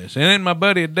 Yes, and then my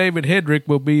buddy David Hedrick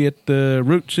will be at the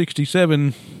Route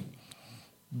 67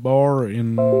 bar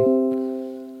in...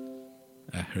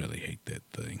 I really hate that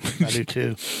thing. I do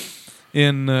too.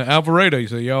 In Alvarado.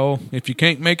 So y'all, if you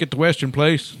can't make it to Western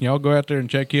Place, y'all go out there and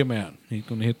check him out. He's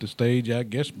going to hit the stage, I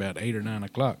guess, about 8 or 9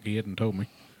 o'clock. He hadn't told me.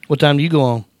 What time do you go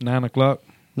on? 9 o'clock.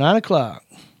 9 o'clock.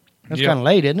 That's kind of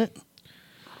late, isn't it?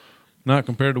 Not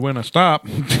compared to when I stop.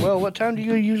 Well, what time do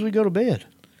you usually go to bed?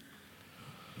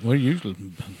 Well, usually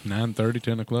 9:30,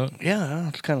 10 o'clock. Yeah,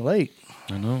 it's kind of late.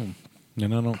 I know.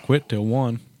 And I don't quit till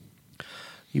 1.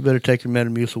 You better take your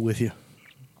Metamucil with you.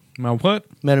 My what?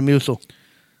 Metamucil.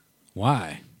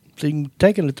 Why? So you can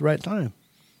take it at the right time.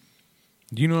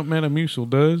 Do you know what Metamucil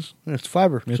does? It's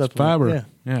fiber. It's fiber.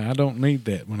 Yeah, I don't need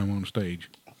that when I'm on stage.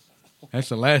 That's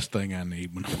the last thing I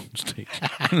need when I'm on stage.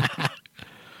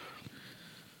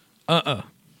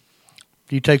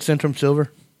 Do you take Centrum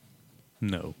Silver?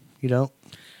 No. You don't?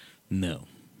 No.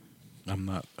 I'm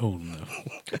not old enough.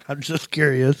 I'm just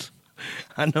curious.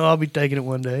 I know I'll be taking it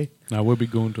one day. I will be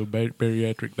going to a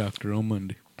bariatric doctor on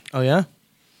Monday. Oh, yeah?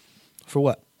 For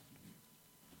what?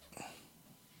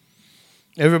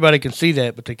 Everybody can see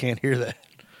that, but they can't hear that.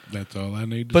 That's all I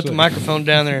need to Put say. the microphone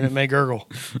down there and it may gurgle.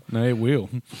 No, it will.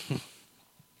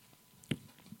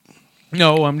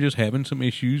 No, I'm just having some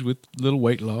issues with little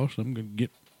weight loss. I'm going to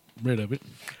get rid of it.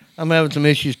 I'm having some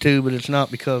issues too, but it's not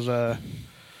because,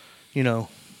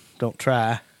 don't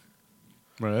try.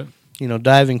 Right.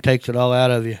 Diving takes it all out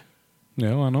of you.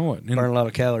 No, I know it. Burn a lot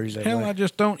of calories that way. I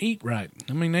just don't eat right.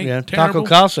 I mean, they Taco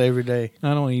Casa every day.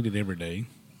 I don't eat it every day.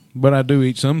 But I do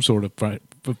eat some sort of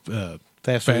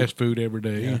fast food every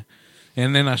day. Yeah.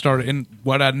 And then I started, and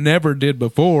what I never did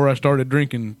before, I started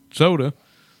drinking soda,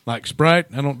 like Sprite.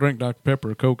 I don't drink Dr.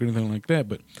 Pepper or Coke or anything like that,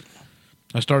 but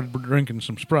I started drinking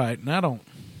some Sprite, and I don't.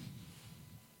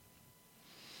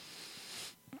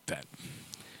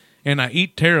 And I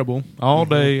eat terrible all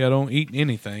day. I don't eat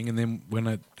anything, and then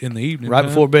in the evening, right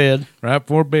before bed,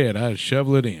 I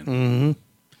shovel it in. Mm-hmm.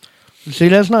 See,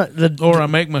 that's not the. Or I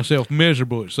make myself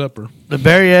miserable at supper. The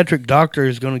bariatric doctor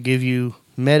is going to give you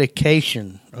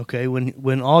medication. Okay,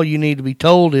 when all you need to be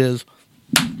told is,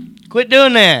 quit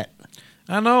doing that.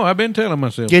 I know. I've been telling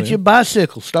myself. Get your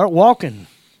bicycle. Start walking.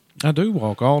 I do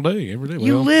walk all day, every day.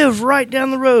 You live right down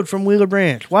the road from Wheeler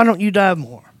Branch. Why don't you drive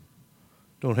more?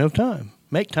 Don't have time.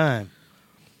 Make time.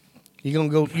 You're gonna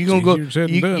go. You're gonna go.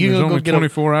 There's only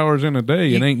 24 hours in a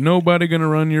day, and ain't nobody gonna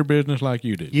run your business like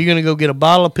you do. You're gonna go get a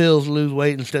bottle of pills to lose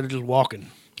weight instead of just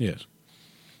walking. Yes.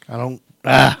 I don't.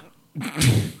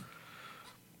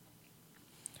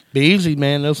 Be easy,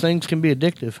 man. Those things can be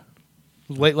addictive.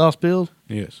 Weight loss pills.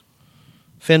 Yes.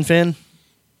 Fen.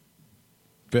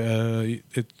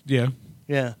 Yeah.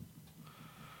 Yeah.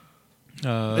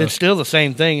 It's still the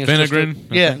same thing. It's Phenagrin?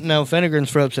 Phenagrin's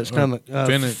for upset stomach.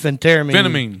 Phentermine.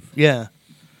 Phenamine. Yeah.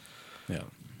 Yeah.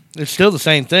 It's still the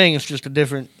same thing. It's just a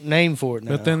different name for it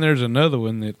now. But then there's another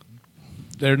one that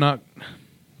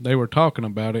they were talking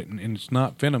about it, and it's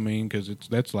not phenamine because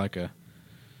that's like what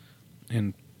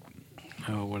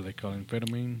do they call it?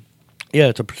 Amphetamine? Yeah,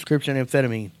 it's a prescription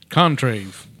amphetamine.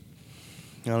 Contrave.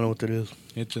 I don't know what that is.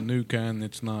 It's a new kind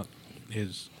that's not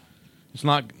it's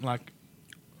not like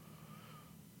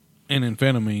an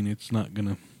amphetamine. It's not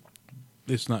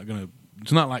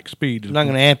like speed. It's not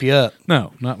gonna amp you up.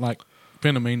 No, not like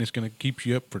phenamine. It's gonna keep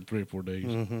you up for 3 or 4 days.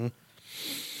 Mm-hmm.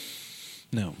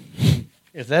 No.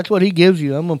 If that's what he gives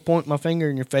you, I'm gonna point my finger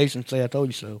in your face and say I told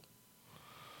you so.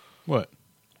 What?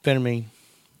 Phenamine.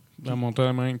 I'm gonna tell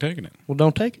him I ain't taking it. Well,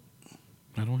 don't take it.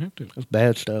 I don't have to. That's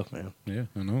bad stuff, man. Yeah,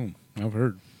 I know. I've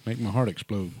heard. Make my heart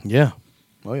explode. Yeah.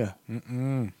 Oh, yeah.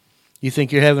 Mm-mm. You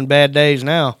think you're having bad days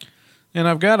now. And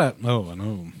I've got I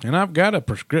know. And I've got a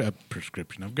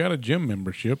prescription. I've got a gym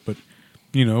membership, but,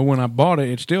 when I bought it,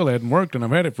 it still hadn't worked, and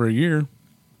I've had it for a year.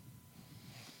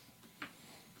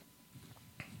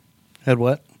 Had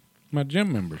what? My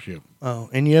gym membership. Oh,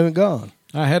 and you haven't gone.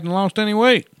 I hadn't lost any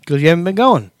weight. Because you haven't been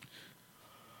going.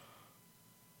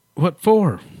 What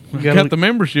for? I got the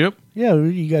membership. Yeah,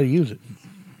 you got to use it.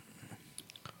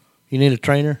 You need a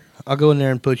trainer? I'll go in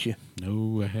there and push you.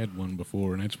 No, I had one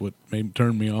before, and that's what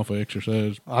turned me off of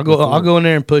exercise. I'll go in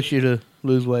there and push you to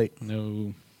lose weight.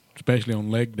 No, especially on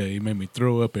leg day, it made me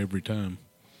throw up every time.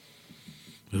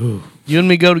 Ooh. You and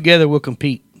me go together, we'll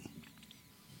compete.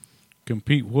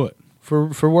 Compete what?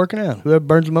 For working out. Whoever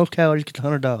burns the most calories gets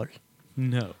 $100.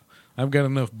 No, I've got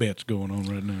enough bets going on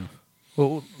right now.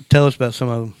 Well, tell us about some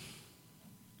of them.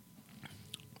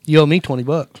 You owe me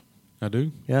 $20. I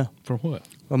do? Yeah. For what?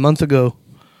 A month ago,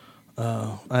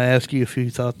 I asked you if you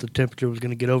thought the temperature was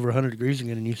going to get over 100 degrees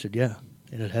again, and you said yeah,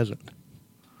 and it hasn't.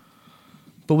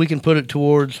 But we can put it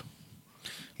towards,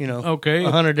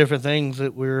 100 different things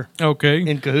that we're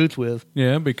in cahoots with.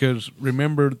 Yeah, because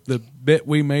remember the bet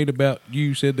we made about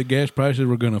you said the gas prices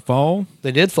were going to fall?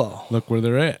 They did fall. Look where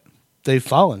they're at. They've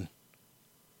fallen.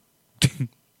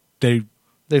 They've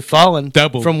fallen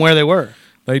doubled from where they were.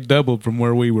 They doubled from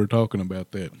where we were talking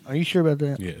about that. Are you sure about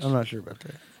that? Yes. I'm not sure about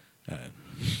that.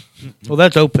 Well,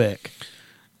 that's OPEC.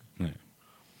 Yeah.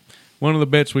 One of the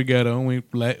bets we got on,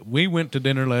 we went to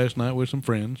dinner last night with some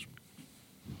friends,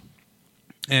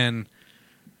 and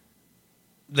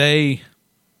they're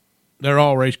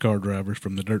all race car drivers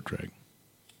from the dirt track.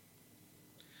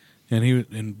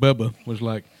 And Bubba was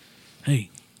like, "Hey,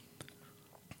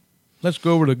 let's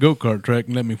go over to the go-kart track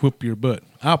and let me whoop your butt.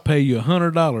 I'll pay you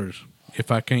 $100 if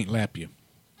I can't lap you."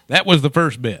 That was the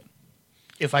first bet.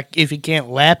 If he can't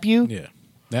lap you? Yeah,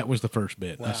 that was the first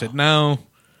bet. Wow. I said, no.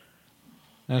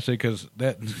 I said, because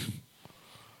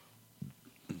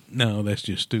no, that's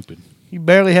just stupid. You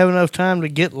barely have enough time to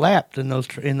get lapped in those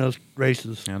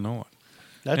races. I know it.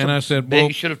 That's I said, bet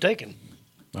you should have taken.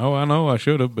 Oh, I know I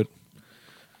should have, but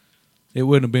it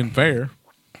wouldn't have been fair.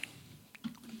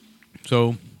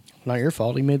 So, not your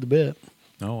fault. He made the bet.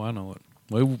 Oh, I know it.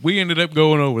 Well, we ended up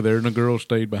going over there, and the girls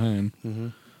stayed behind. Mm-hmm.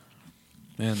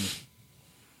 And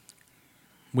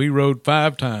we rode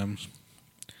 5 times.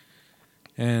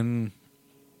 And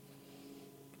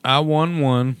I won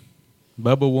 1.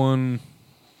 Bubba won.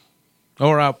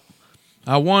 Or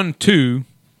I won 2.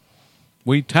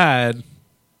 We tied.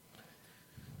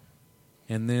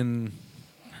 And then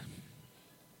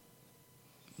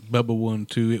Bubba won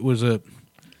 2. It was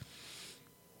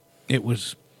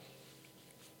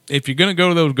if you're going to go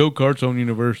to those go-karts on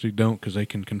University, don't, because they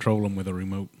can control them with a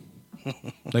remote.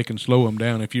 They can slow them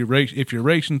down. If you're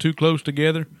racing too close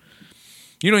together,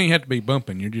 you don't even have to be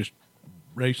bumping. You're just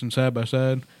racing side by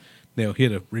side. They'll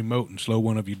hit a remote and slow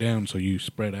one of you down so you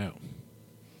spread out.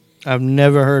 I've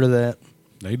never heard of that.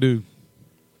 They do.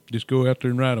 Just go out there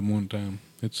and ride them one time.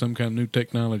 It's some kind of new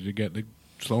technology they got to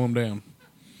slow them down.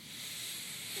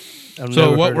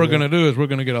 So what we're going to do is we're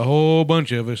going to get a whole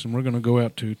bunch of us, and we're going to go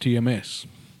out to TMS.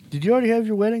 Did you already have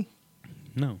your wedding?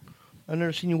 No. I've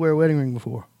never seen you wear a wedding ring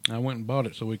before. I went and bought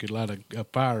it so we could light a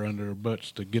fire under our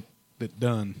butts to get it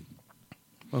done.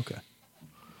 Okay.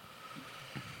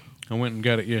 I went and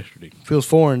got it yesterday. Feels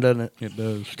foreign, doesn't it? It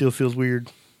does. Still feels weird.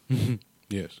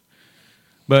 Yes.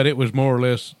 But it was more or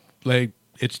less like,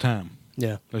 it's time.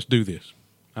 Yeah. Let's do this.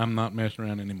 I'm not messing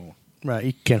around anymore. Right.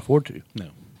 You can't afford to. No.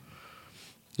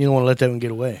 You don't want to let that one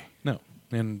get away. No.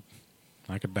 And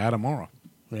I could die tomorrow.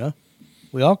 Yeah.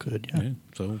 We all could, yeah.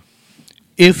 So.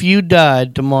 If you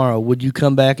died tomorrow, would you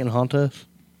come back and haunt us?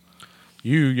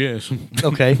 Yes.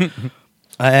 Okay.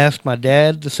 I asked my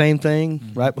dad the same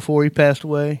thing right before he passed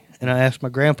away, and I asked my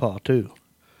grandpa, too.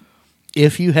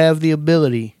 If you have the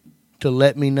ability to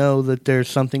let me know that there's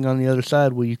something on the other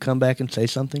side, will you come back and say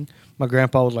something? My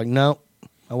grandpa was like, no,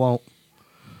 I won't.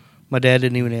 My dad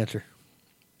didn't even answer.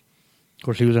 Of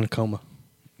course, he was in a coma.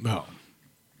 No.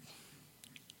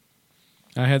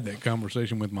 I had that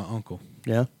conversation with my uncle.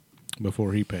 Yeah?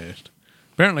 Before he passed.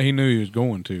 Apparently he knew he was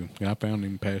going to. I found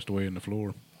him passed away in the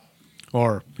floor.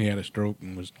 Or he had a stroke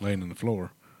and was laying on the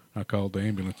floor. I called the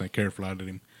ambulance. They care flighted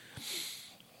him.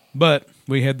 But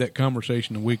we had that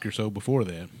conversation a week or so before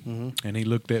that. Mm-hmm. And he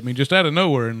looked at me just out of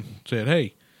nowhere and said,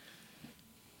 hey,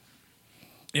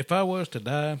 if I was to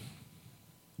die,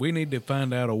 we need to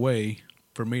find out a way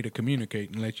for me to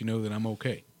communicate and let you know that I'm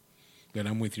okay. That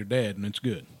I'm with your dad and it's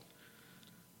good.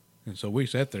 And so we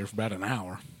sat there for about an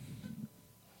hour.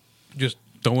 Just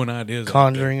throwing ideas out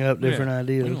Conjuring up different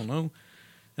ideas. I don't know.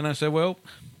 And I said, well,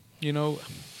 you know,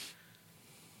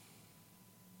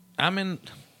 a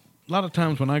lot of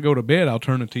times when I go to bed, I'll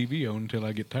turn the TV on until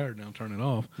I get tired and I'll turn it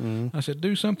off. Mm-hmm. I said,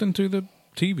 do something to the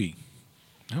TV.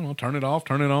 I don't know, turn it off,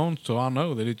 turn it on, so I'll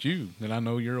know that it's you, that I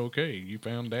know you're okay. You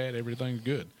found Dad, everything's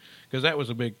good. Because that was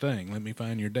a big thing. Let me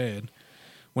find your dad.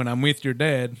 When I'm with your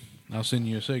dad, I'll send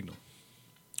you a signal.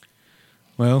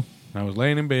 Well, I was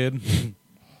laying in bed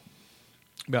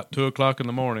about 2 o'clock in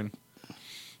the morning.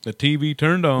 The TV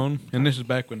turned on, and this is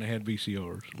back when they had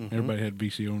VCRs. Mm-hmm. Everybody had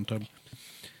VCR on top.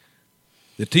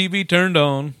 The TV turned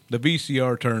on, the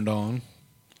VCR turned on,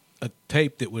 a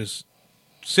tape that was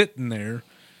sitting there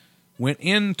went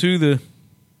into the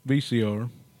VCR,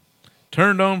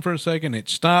 turned on for a second, it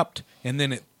stopped, and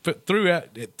then it threw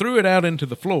it out into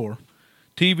the floor.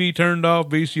 TV turned off,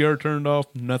 VCR turned off,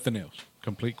 nothing else.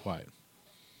 Complete quiet.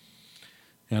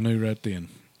 I knew right then,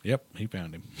 yep, he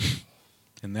found him.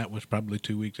 And that was probably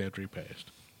 2 weeks after he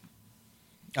passed.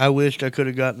 I wished I could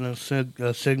have gotten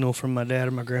a signal from my dad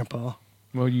or my grandpa.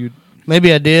 Well,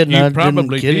 maybe I did. And you I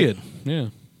probably didn't get did. It. Yeah,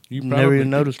 you probably never even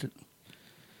noticed it.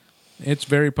 It's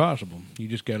very possible. You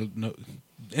just got to know,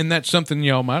 and that's something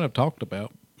y'all might have talked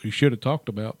about. You should have talked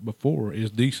about before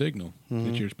is the signal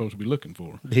that you're supposed to be looking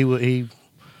for. He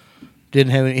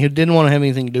didn't have he didn't want to have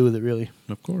anything to do with it, really.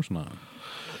 Of course not.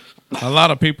 A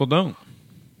lot of people don't,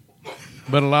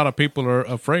 but a lot of people are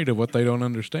afraid of what they don't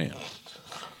understand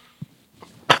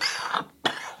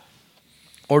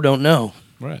or don't know.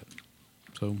 Right.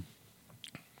 So,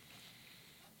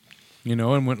 you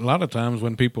know, and a lot of times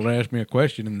when people ask me a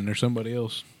question and there's somebody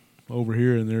else over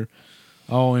here and they're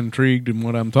all intrigued in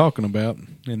what I'm talking about,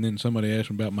 and then somebody asks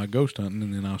me about my ghost hunting,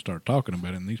 and then I'll start talking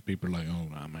about it, and these people are like, oh,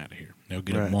 I'm out of here. They'll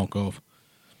get up and walk off.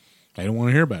 They don't want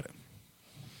to hear about it.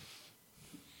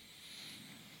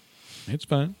 It's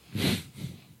fine.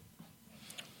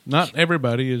 Not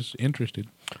everybody is interested.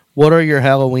 What are your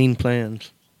Halloween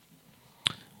plans?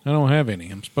 I don't have any.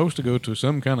 I'm supposed to go to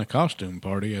some kind of costume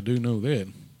party. I do know that.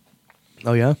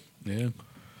 Oh, yeah? Yeah.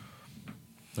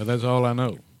 But that's all I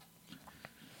know.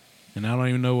 And I don't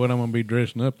even know what I'm going to be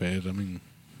dressing up as. I mean,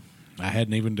 I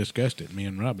hadn't even discussed it, me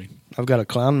and Robbie. I've got a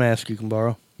clown mask you can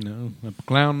borrow. No? A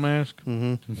clown mask?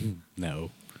 Mm-hmm.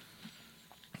 No.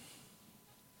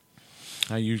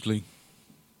 I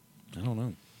don't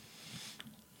know.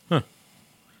 Huh.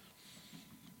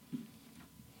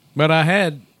 But I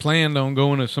had planned on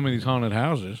going to some of these haunted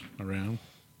houses around.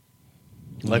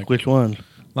 Like which one?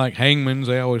 Like Hangman's,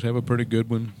 they always have a pretty good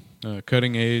one.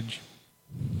 Cutting Edge.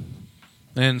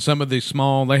 And some of these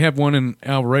small, they have one in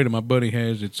Alvarado my buddy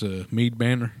has. It's a Mead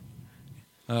Manor.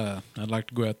 I'd like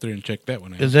to go out there and check that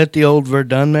one out. Is that the old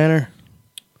Verdun Manor?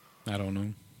 I don't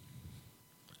know.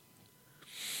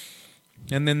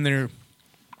 And then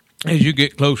as you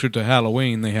get closer to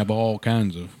Halloween, they have all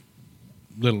kinds of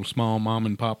little small mom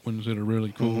and pop ones that are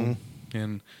really cool. Mm-hmm.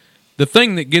 And the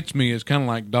thing that gets me is kind of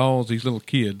like dolls, these little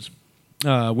kids.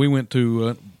 We went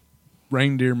to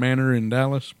Reindeer Manor in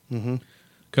Dallas a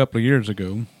couple of years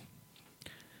ago.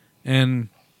 And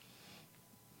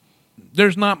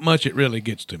there's not much it really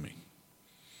gets to me.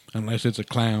 unless it's a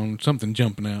clown, something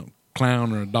jumping out,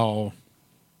 clown or a doll.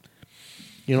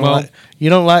 You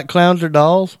don't like clowns or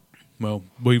dolls? Well,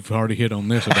 we've already hit on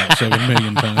this about 7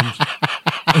 million times.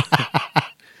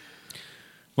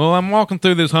 Well, I'm walking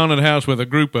through this haunted house with a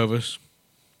group of us,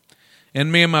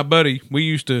 and me and my buddy, we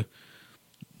used to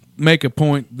make a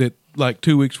point that like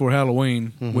 2 weeks before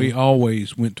Halloween, we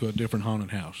always went to a different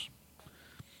haunted house.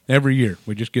 Every year.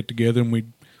 We just get together, and we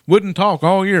wouldn't talk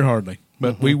all year hardly,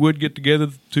 but we would get together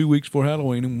 2 weeks before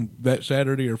Halloween, and that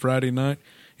Saturday or Friday night,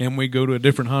 and we go to a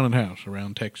different haunted house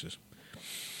around Texas.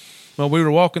 Well, we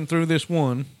were walking through this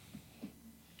one,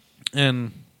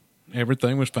 and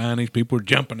everything was fine. These people were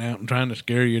jumping out and trying to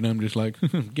scare you, and I'm just like,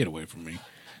 get away from me.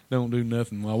 Don't do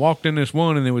nothing. Well, I walked in this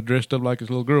one, and it was dressed up like this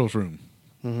little girl's room.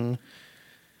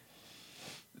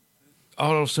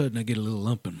 All of a sudden, I get a little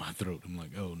lump in my throat. I'm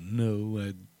like, oh, no,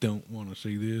 I don't want to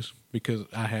see this, because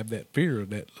I have that fear of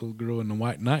that little girl in the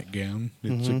white nightgown.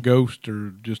 It's a ghost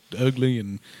or just ugly,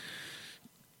 and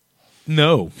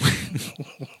no.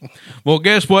 Well,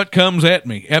 guess what comes at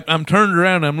me? I'm turned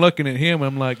around, I'm looking at him,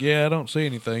 I'm like, yeah, I don't see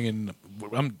anything, and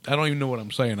I don't even know what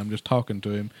I'm saying. I'm just talking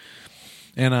to him,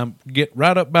 and I get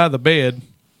right up by the bed,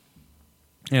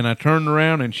 and I turn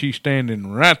around, and she's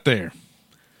standing right there.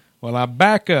 Well, I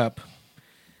back up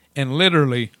and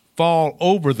literally fall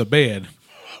over the bed.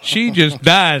 She just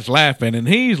dies laughing, and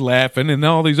he's laughing, and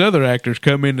all these other actors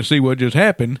come in to see what just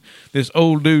happened. This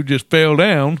old dude just fell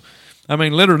down. I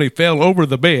mean, literally fell over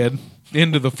the bed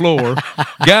into the floor,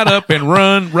 got up and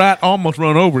almost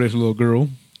run over this little girl.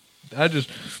 I just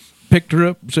picked her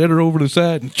up, set her over the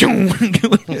side, and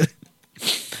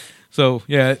so,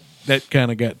 yeah, that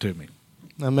kind of got to me.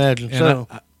 I imagine and so.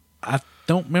 I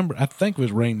don't remember. I think it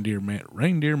was Reindeer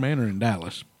Manor in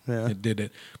Dallas. Yeah. It did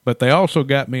it. But they also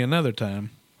got me another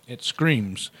time at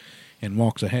Screams in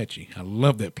Waxahachie. I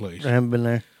love that place. I haven't been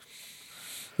there.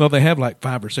 Well, they have like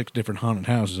 5 or 6 different haunted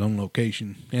houses on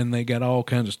location, and they got all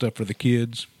kinds of stuff for the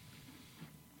kids.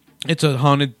 It's a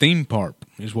haunted theme park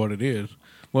is what it is.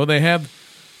 Well, they have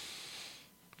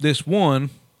this one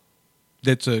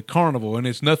that's a carnival, and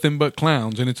it's nothing but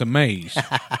clowns, and it's a maze.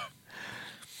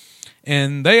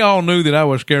 And they all knew that I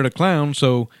was scared of clowns,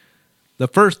 so the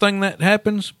first thing that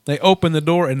happens, they open the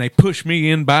door, and they push me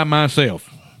in by myself.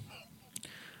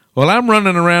 Well, I'm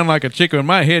running around like a chicken with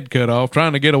my head cut off,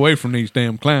 trying to get away from these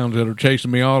damn clowns that are chasing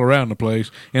me all around the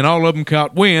place. And all of them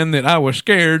caught wind that I was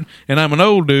scared, and I'm an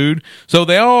old dude, so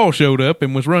they all showed up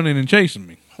and was running and chasing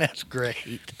me. That's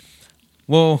great.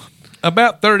 Well,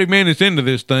 about 30 minutes into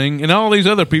this thing, and all these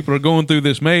other people are going through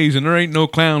this maze, and there ain't no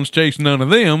clowns chasing none of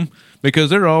them because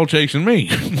they're all chasing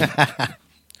me.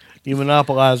 You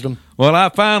monopolized them. Well, I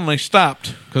finally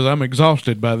stopped because I'm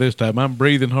exhausted by this time. I'm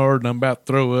breathing hard, and I'm about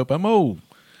to throw up. I'm old.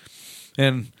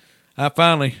 And I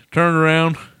finally turned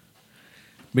around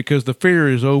because the fear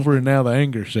is over and now the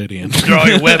anger set in. Draw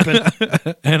your weapon.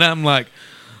 And I'm like,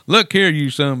 look here, you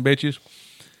son of bitches.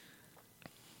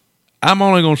 I'm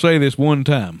only going to say this one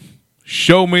time.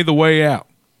 Show me the way out.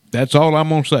 That's all I'm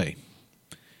going to say.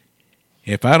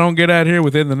 If I don't get out here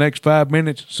within the next 5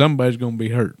 minutes, somebody's going to be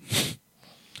hurt.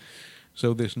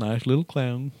 So this nice little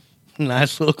clown.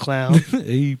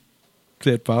 He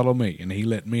said, follow me, and he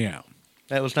let me out.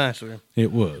 That was nice of him. It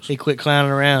was. He quit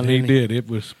clowning around. He did. It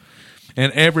was.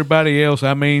 And everybody else,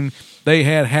 I mean, they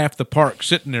had half the park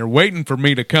sitting there waiting for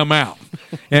me to come out.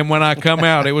 And when I come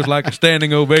out, it was like a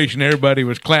standing ovation. Everybody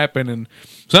was clapping, and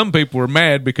some people were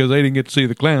mad because they didn't get to see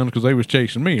the clowns because they was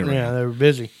chasing me around. Yeah, they were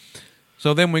busy.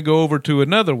 So then we go over to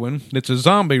another one that's a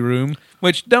zombie room,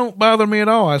 which don't bother me at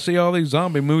all. I see all these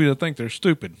zombie movies, I think they're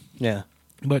stupid. Yeah.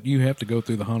 But you have to go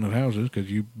through the haunted houses because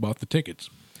you bought the tickets.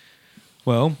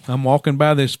 Well, I'm walking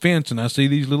by this fence, and I see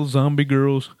these little zombie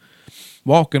girls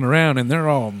walking around, and they're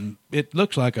all, it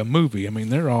looks like a movie. I mean,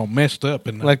 they're all messed up.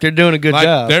 And like they're doing a good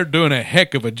job. They're doing a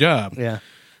heck of a job. Yeah.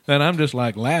 And I'm just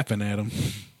like laughing at them.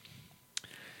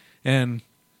 And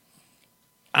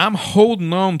I'm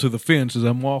holding on to the fence as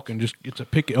I'm walking. Just it's a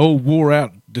picket, old wore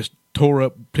out, just tore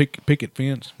up picket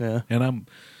fence. Yeah. And I'm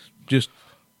just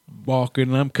walking,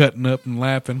 and I'm cutting up and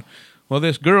laughing. Well,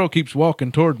 this girl keeps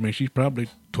walking toward me. She's probably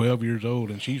 12 years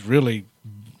old, and she's really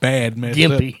bad messed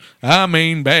Gimpy. up. I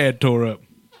mean bad tore up.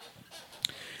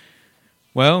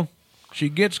 Well, she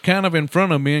gets kind of in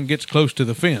front of me and gets close to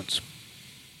the fence.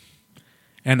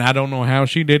 And I don't know how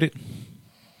she did it.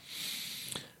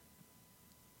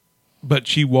 But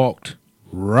she walked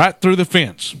right through the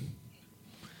fence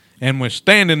and was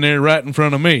standing there right in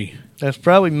front of me. That's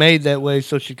probably made that way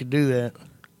so she could do that.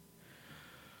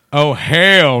 Oh,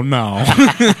 hell no.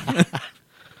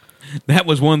 That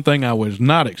was one thing I was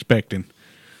not expecting.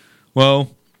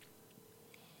 Well,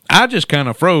 I just kind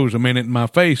of froze a minute, and my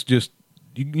face just,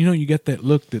 you got that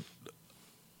look that,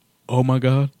 oh my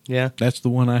God. Yeah. That's the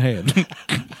one I had.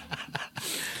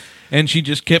 And she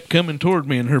just kept coming toward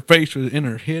me, and her face was in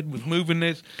her head was moving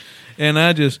this. And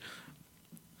I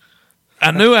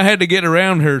knew I had to get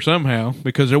around her somehow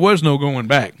because there was no going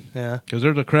back. Yeah. Because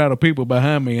there's a crowd of people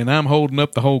behind me, and I'm holding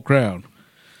up the whole crowd.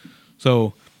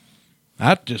 So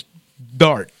I just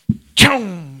dart,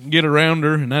 get around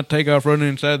her, and I take off running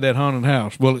inside that haunted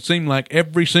house. Well, it seemed like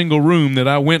every single room that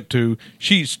I went to,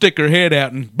 she'd stick her head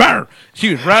out and burr,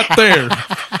 she was right there.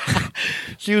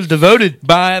 She was devoted.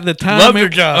 By the time loved her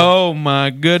job. Oh my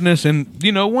goodness! And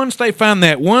once they find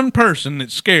that one person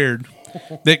that's scared,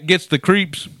 that gets the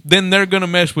creeps, then they're going to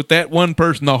mess with that one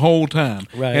person the whole time.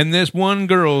 Right. And this one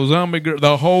girl, zombie girl,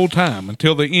 the whole time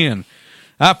until the end.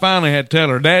 I finally had to tell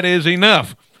her, that is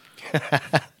enough.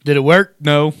 Did it work?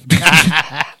 No.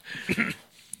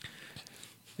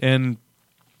 And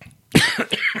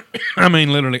I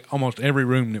mean, literally, almost every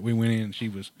room that we went in,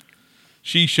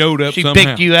 she showed up somehow. She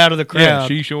picked you out of the crowd. Yeah,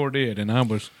 she sure did. And I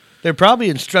was... They're probably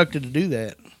instructed to do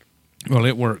that. Well,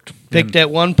 it worked. Pick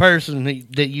that one person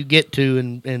that you get to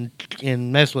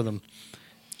and mess with them.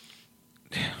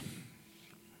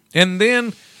 And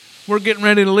then we're getting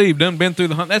ready to leave. Done been through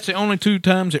the hunt. That's the only 2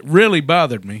 times it really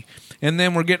bothered me. And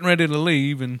then we're getting ready to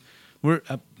leave, and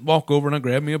I walk over and I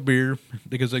grab me a beer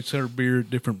because they serve beer at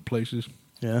different places.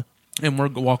 Yeah. And we're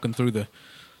walking through the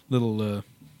little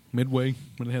Midway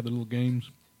where they have the little games.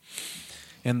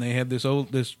 And they had this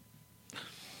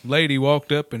lady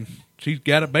walked up, and she's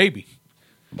got a baby.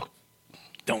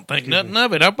 Don't think nothing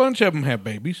of it. A bunch of them have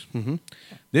babies. Mm-hmm.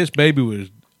 This baby was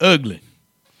ugly.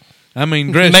 I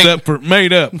mean,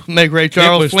 made up. Make Ray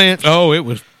Charles flinch. Oh, it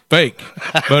was fake,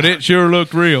 but it sure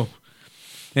looked real.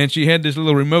 And she had this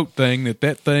little remote thing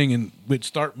that thing and would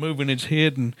start moving its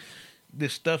head, and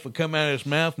this stuff would come out of its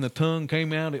mouth, and the tongue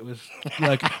came out. It was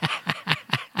like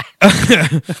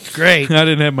That's great. I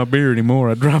didn't have my beer anymore.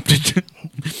 I dropped it.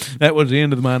 That was the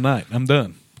end of my night. I'm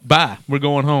done. Bye. We're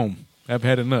going home. I've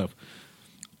had enough.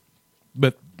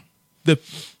 But the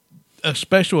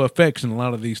special effects in a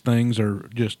lot of these things are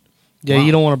just... Yeah, wow.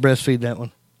 You don't want to breastfeed that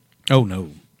one. Oh,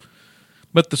 no.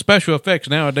 But the special effects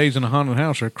nowadays in a haunted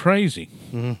house are crazy.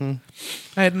 Mm-hmm.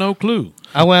 I had no clue.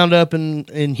 I wound up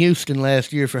in Houston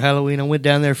last year for Halloween. I went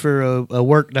down there for a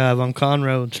work dive on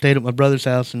Conroe and stayed at my brother's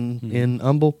house in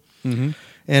Humble. Mm-hmm.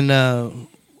 And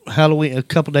Halloween, a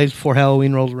couple days before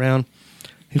Halloween rolls around,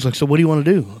 he's like, "So what do you want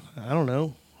to do?" I don't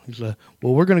know. He's like,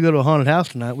 "Well, we're going to go to a haunted house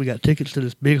tonight. We got tickets to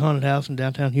this big haunted house in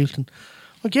downtown Houston."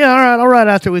 I'm like, "Yeah, all right, I'll ride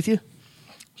out there with you."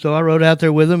 So I rode out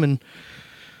there with him, and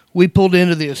we pulled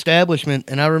into the establishment,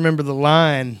 and I remember the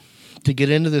line to get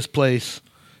into this place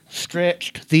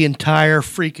stretched the entire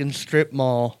freaking strip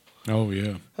mall. Oh,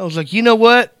 yeah. I was like, you know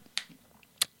what?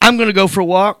 I'm going to go for a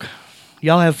walk.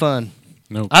 Y'all have fun.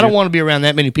 No, I don't want to be around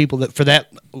that many people for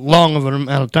that long of an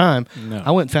amount of time. No.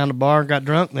 I went and found a bar, got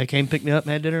drunk, and they came pick me up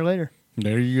and had dinner later.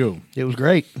 There you go. It was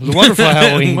great. It was a wonderful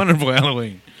Halloween. Wonderful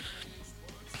Halloween.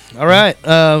 All right.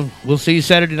 We'll see you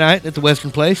Saturday night at the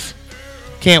Western Place.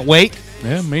 Can't wait.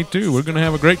 Yeah, me too. We're going to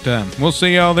have a great time. We'll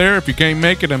see y'all there. If you can't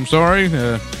make it, I'm sorry.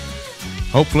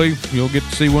 Hopefully, you'll get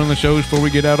to see one of the shows before we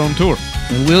get out on tour.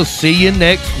 And we'll see you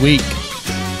next week.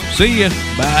 See ya.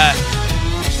 Bye.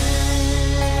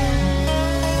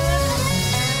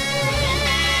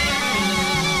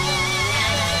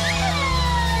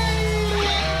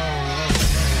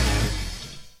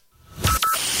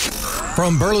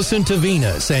 From Burleson to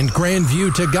Venus and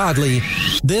Grandview to Godley,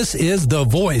 this is the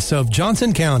voice of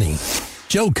Johnson County,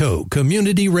 Joco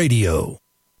Community Radio.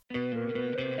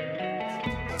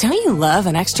 Don't you love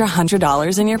an extra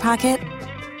 $100 in your pocket?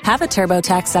 Have a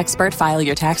TurboTax expert file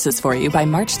your taxes for you by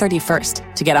March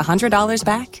 31st to get $100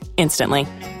 back instantly.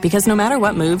 Because no matter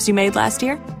what moves you made last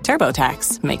year,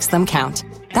 TurboTax makes them count.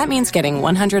 That means getting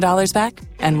 $100 back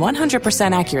and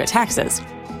 100% accurate taxes,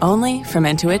 only from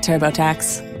Intuit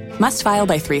TurboTax. Must file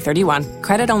by 3/31.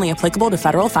 Credit only applicable to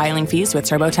federal filing fees with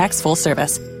TurboTax full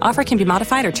service. Offer can be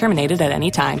modified or terminated at any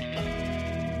time.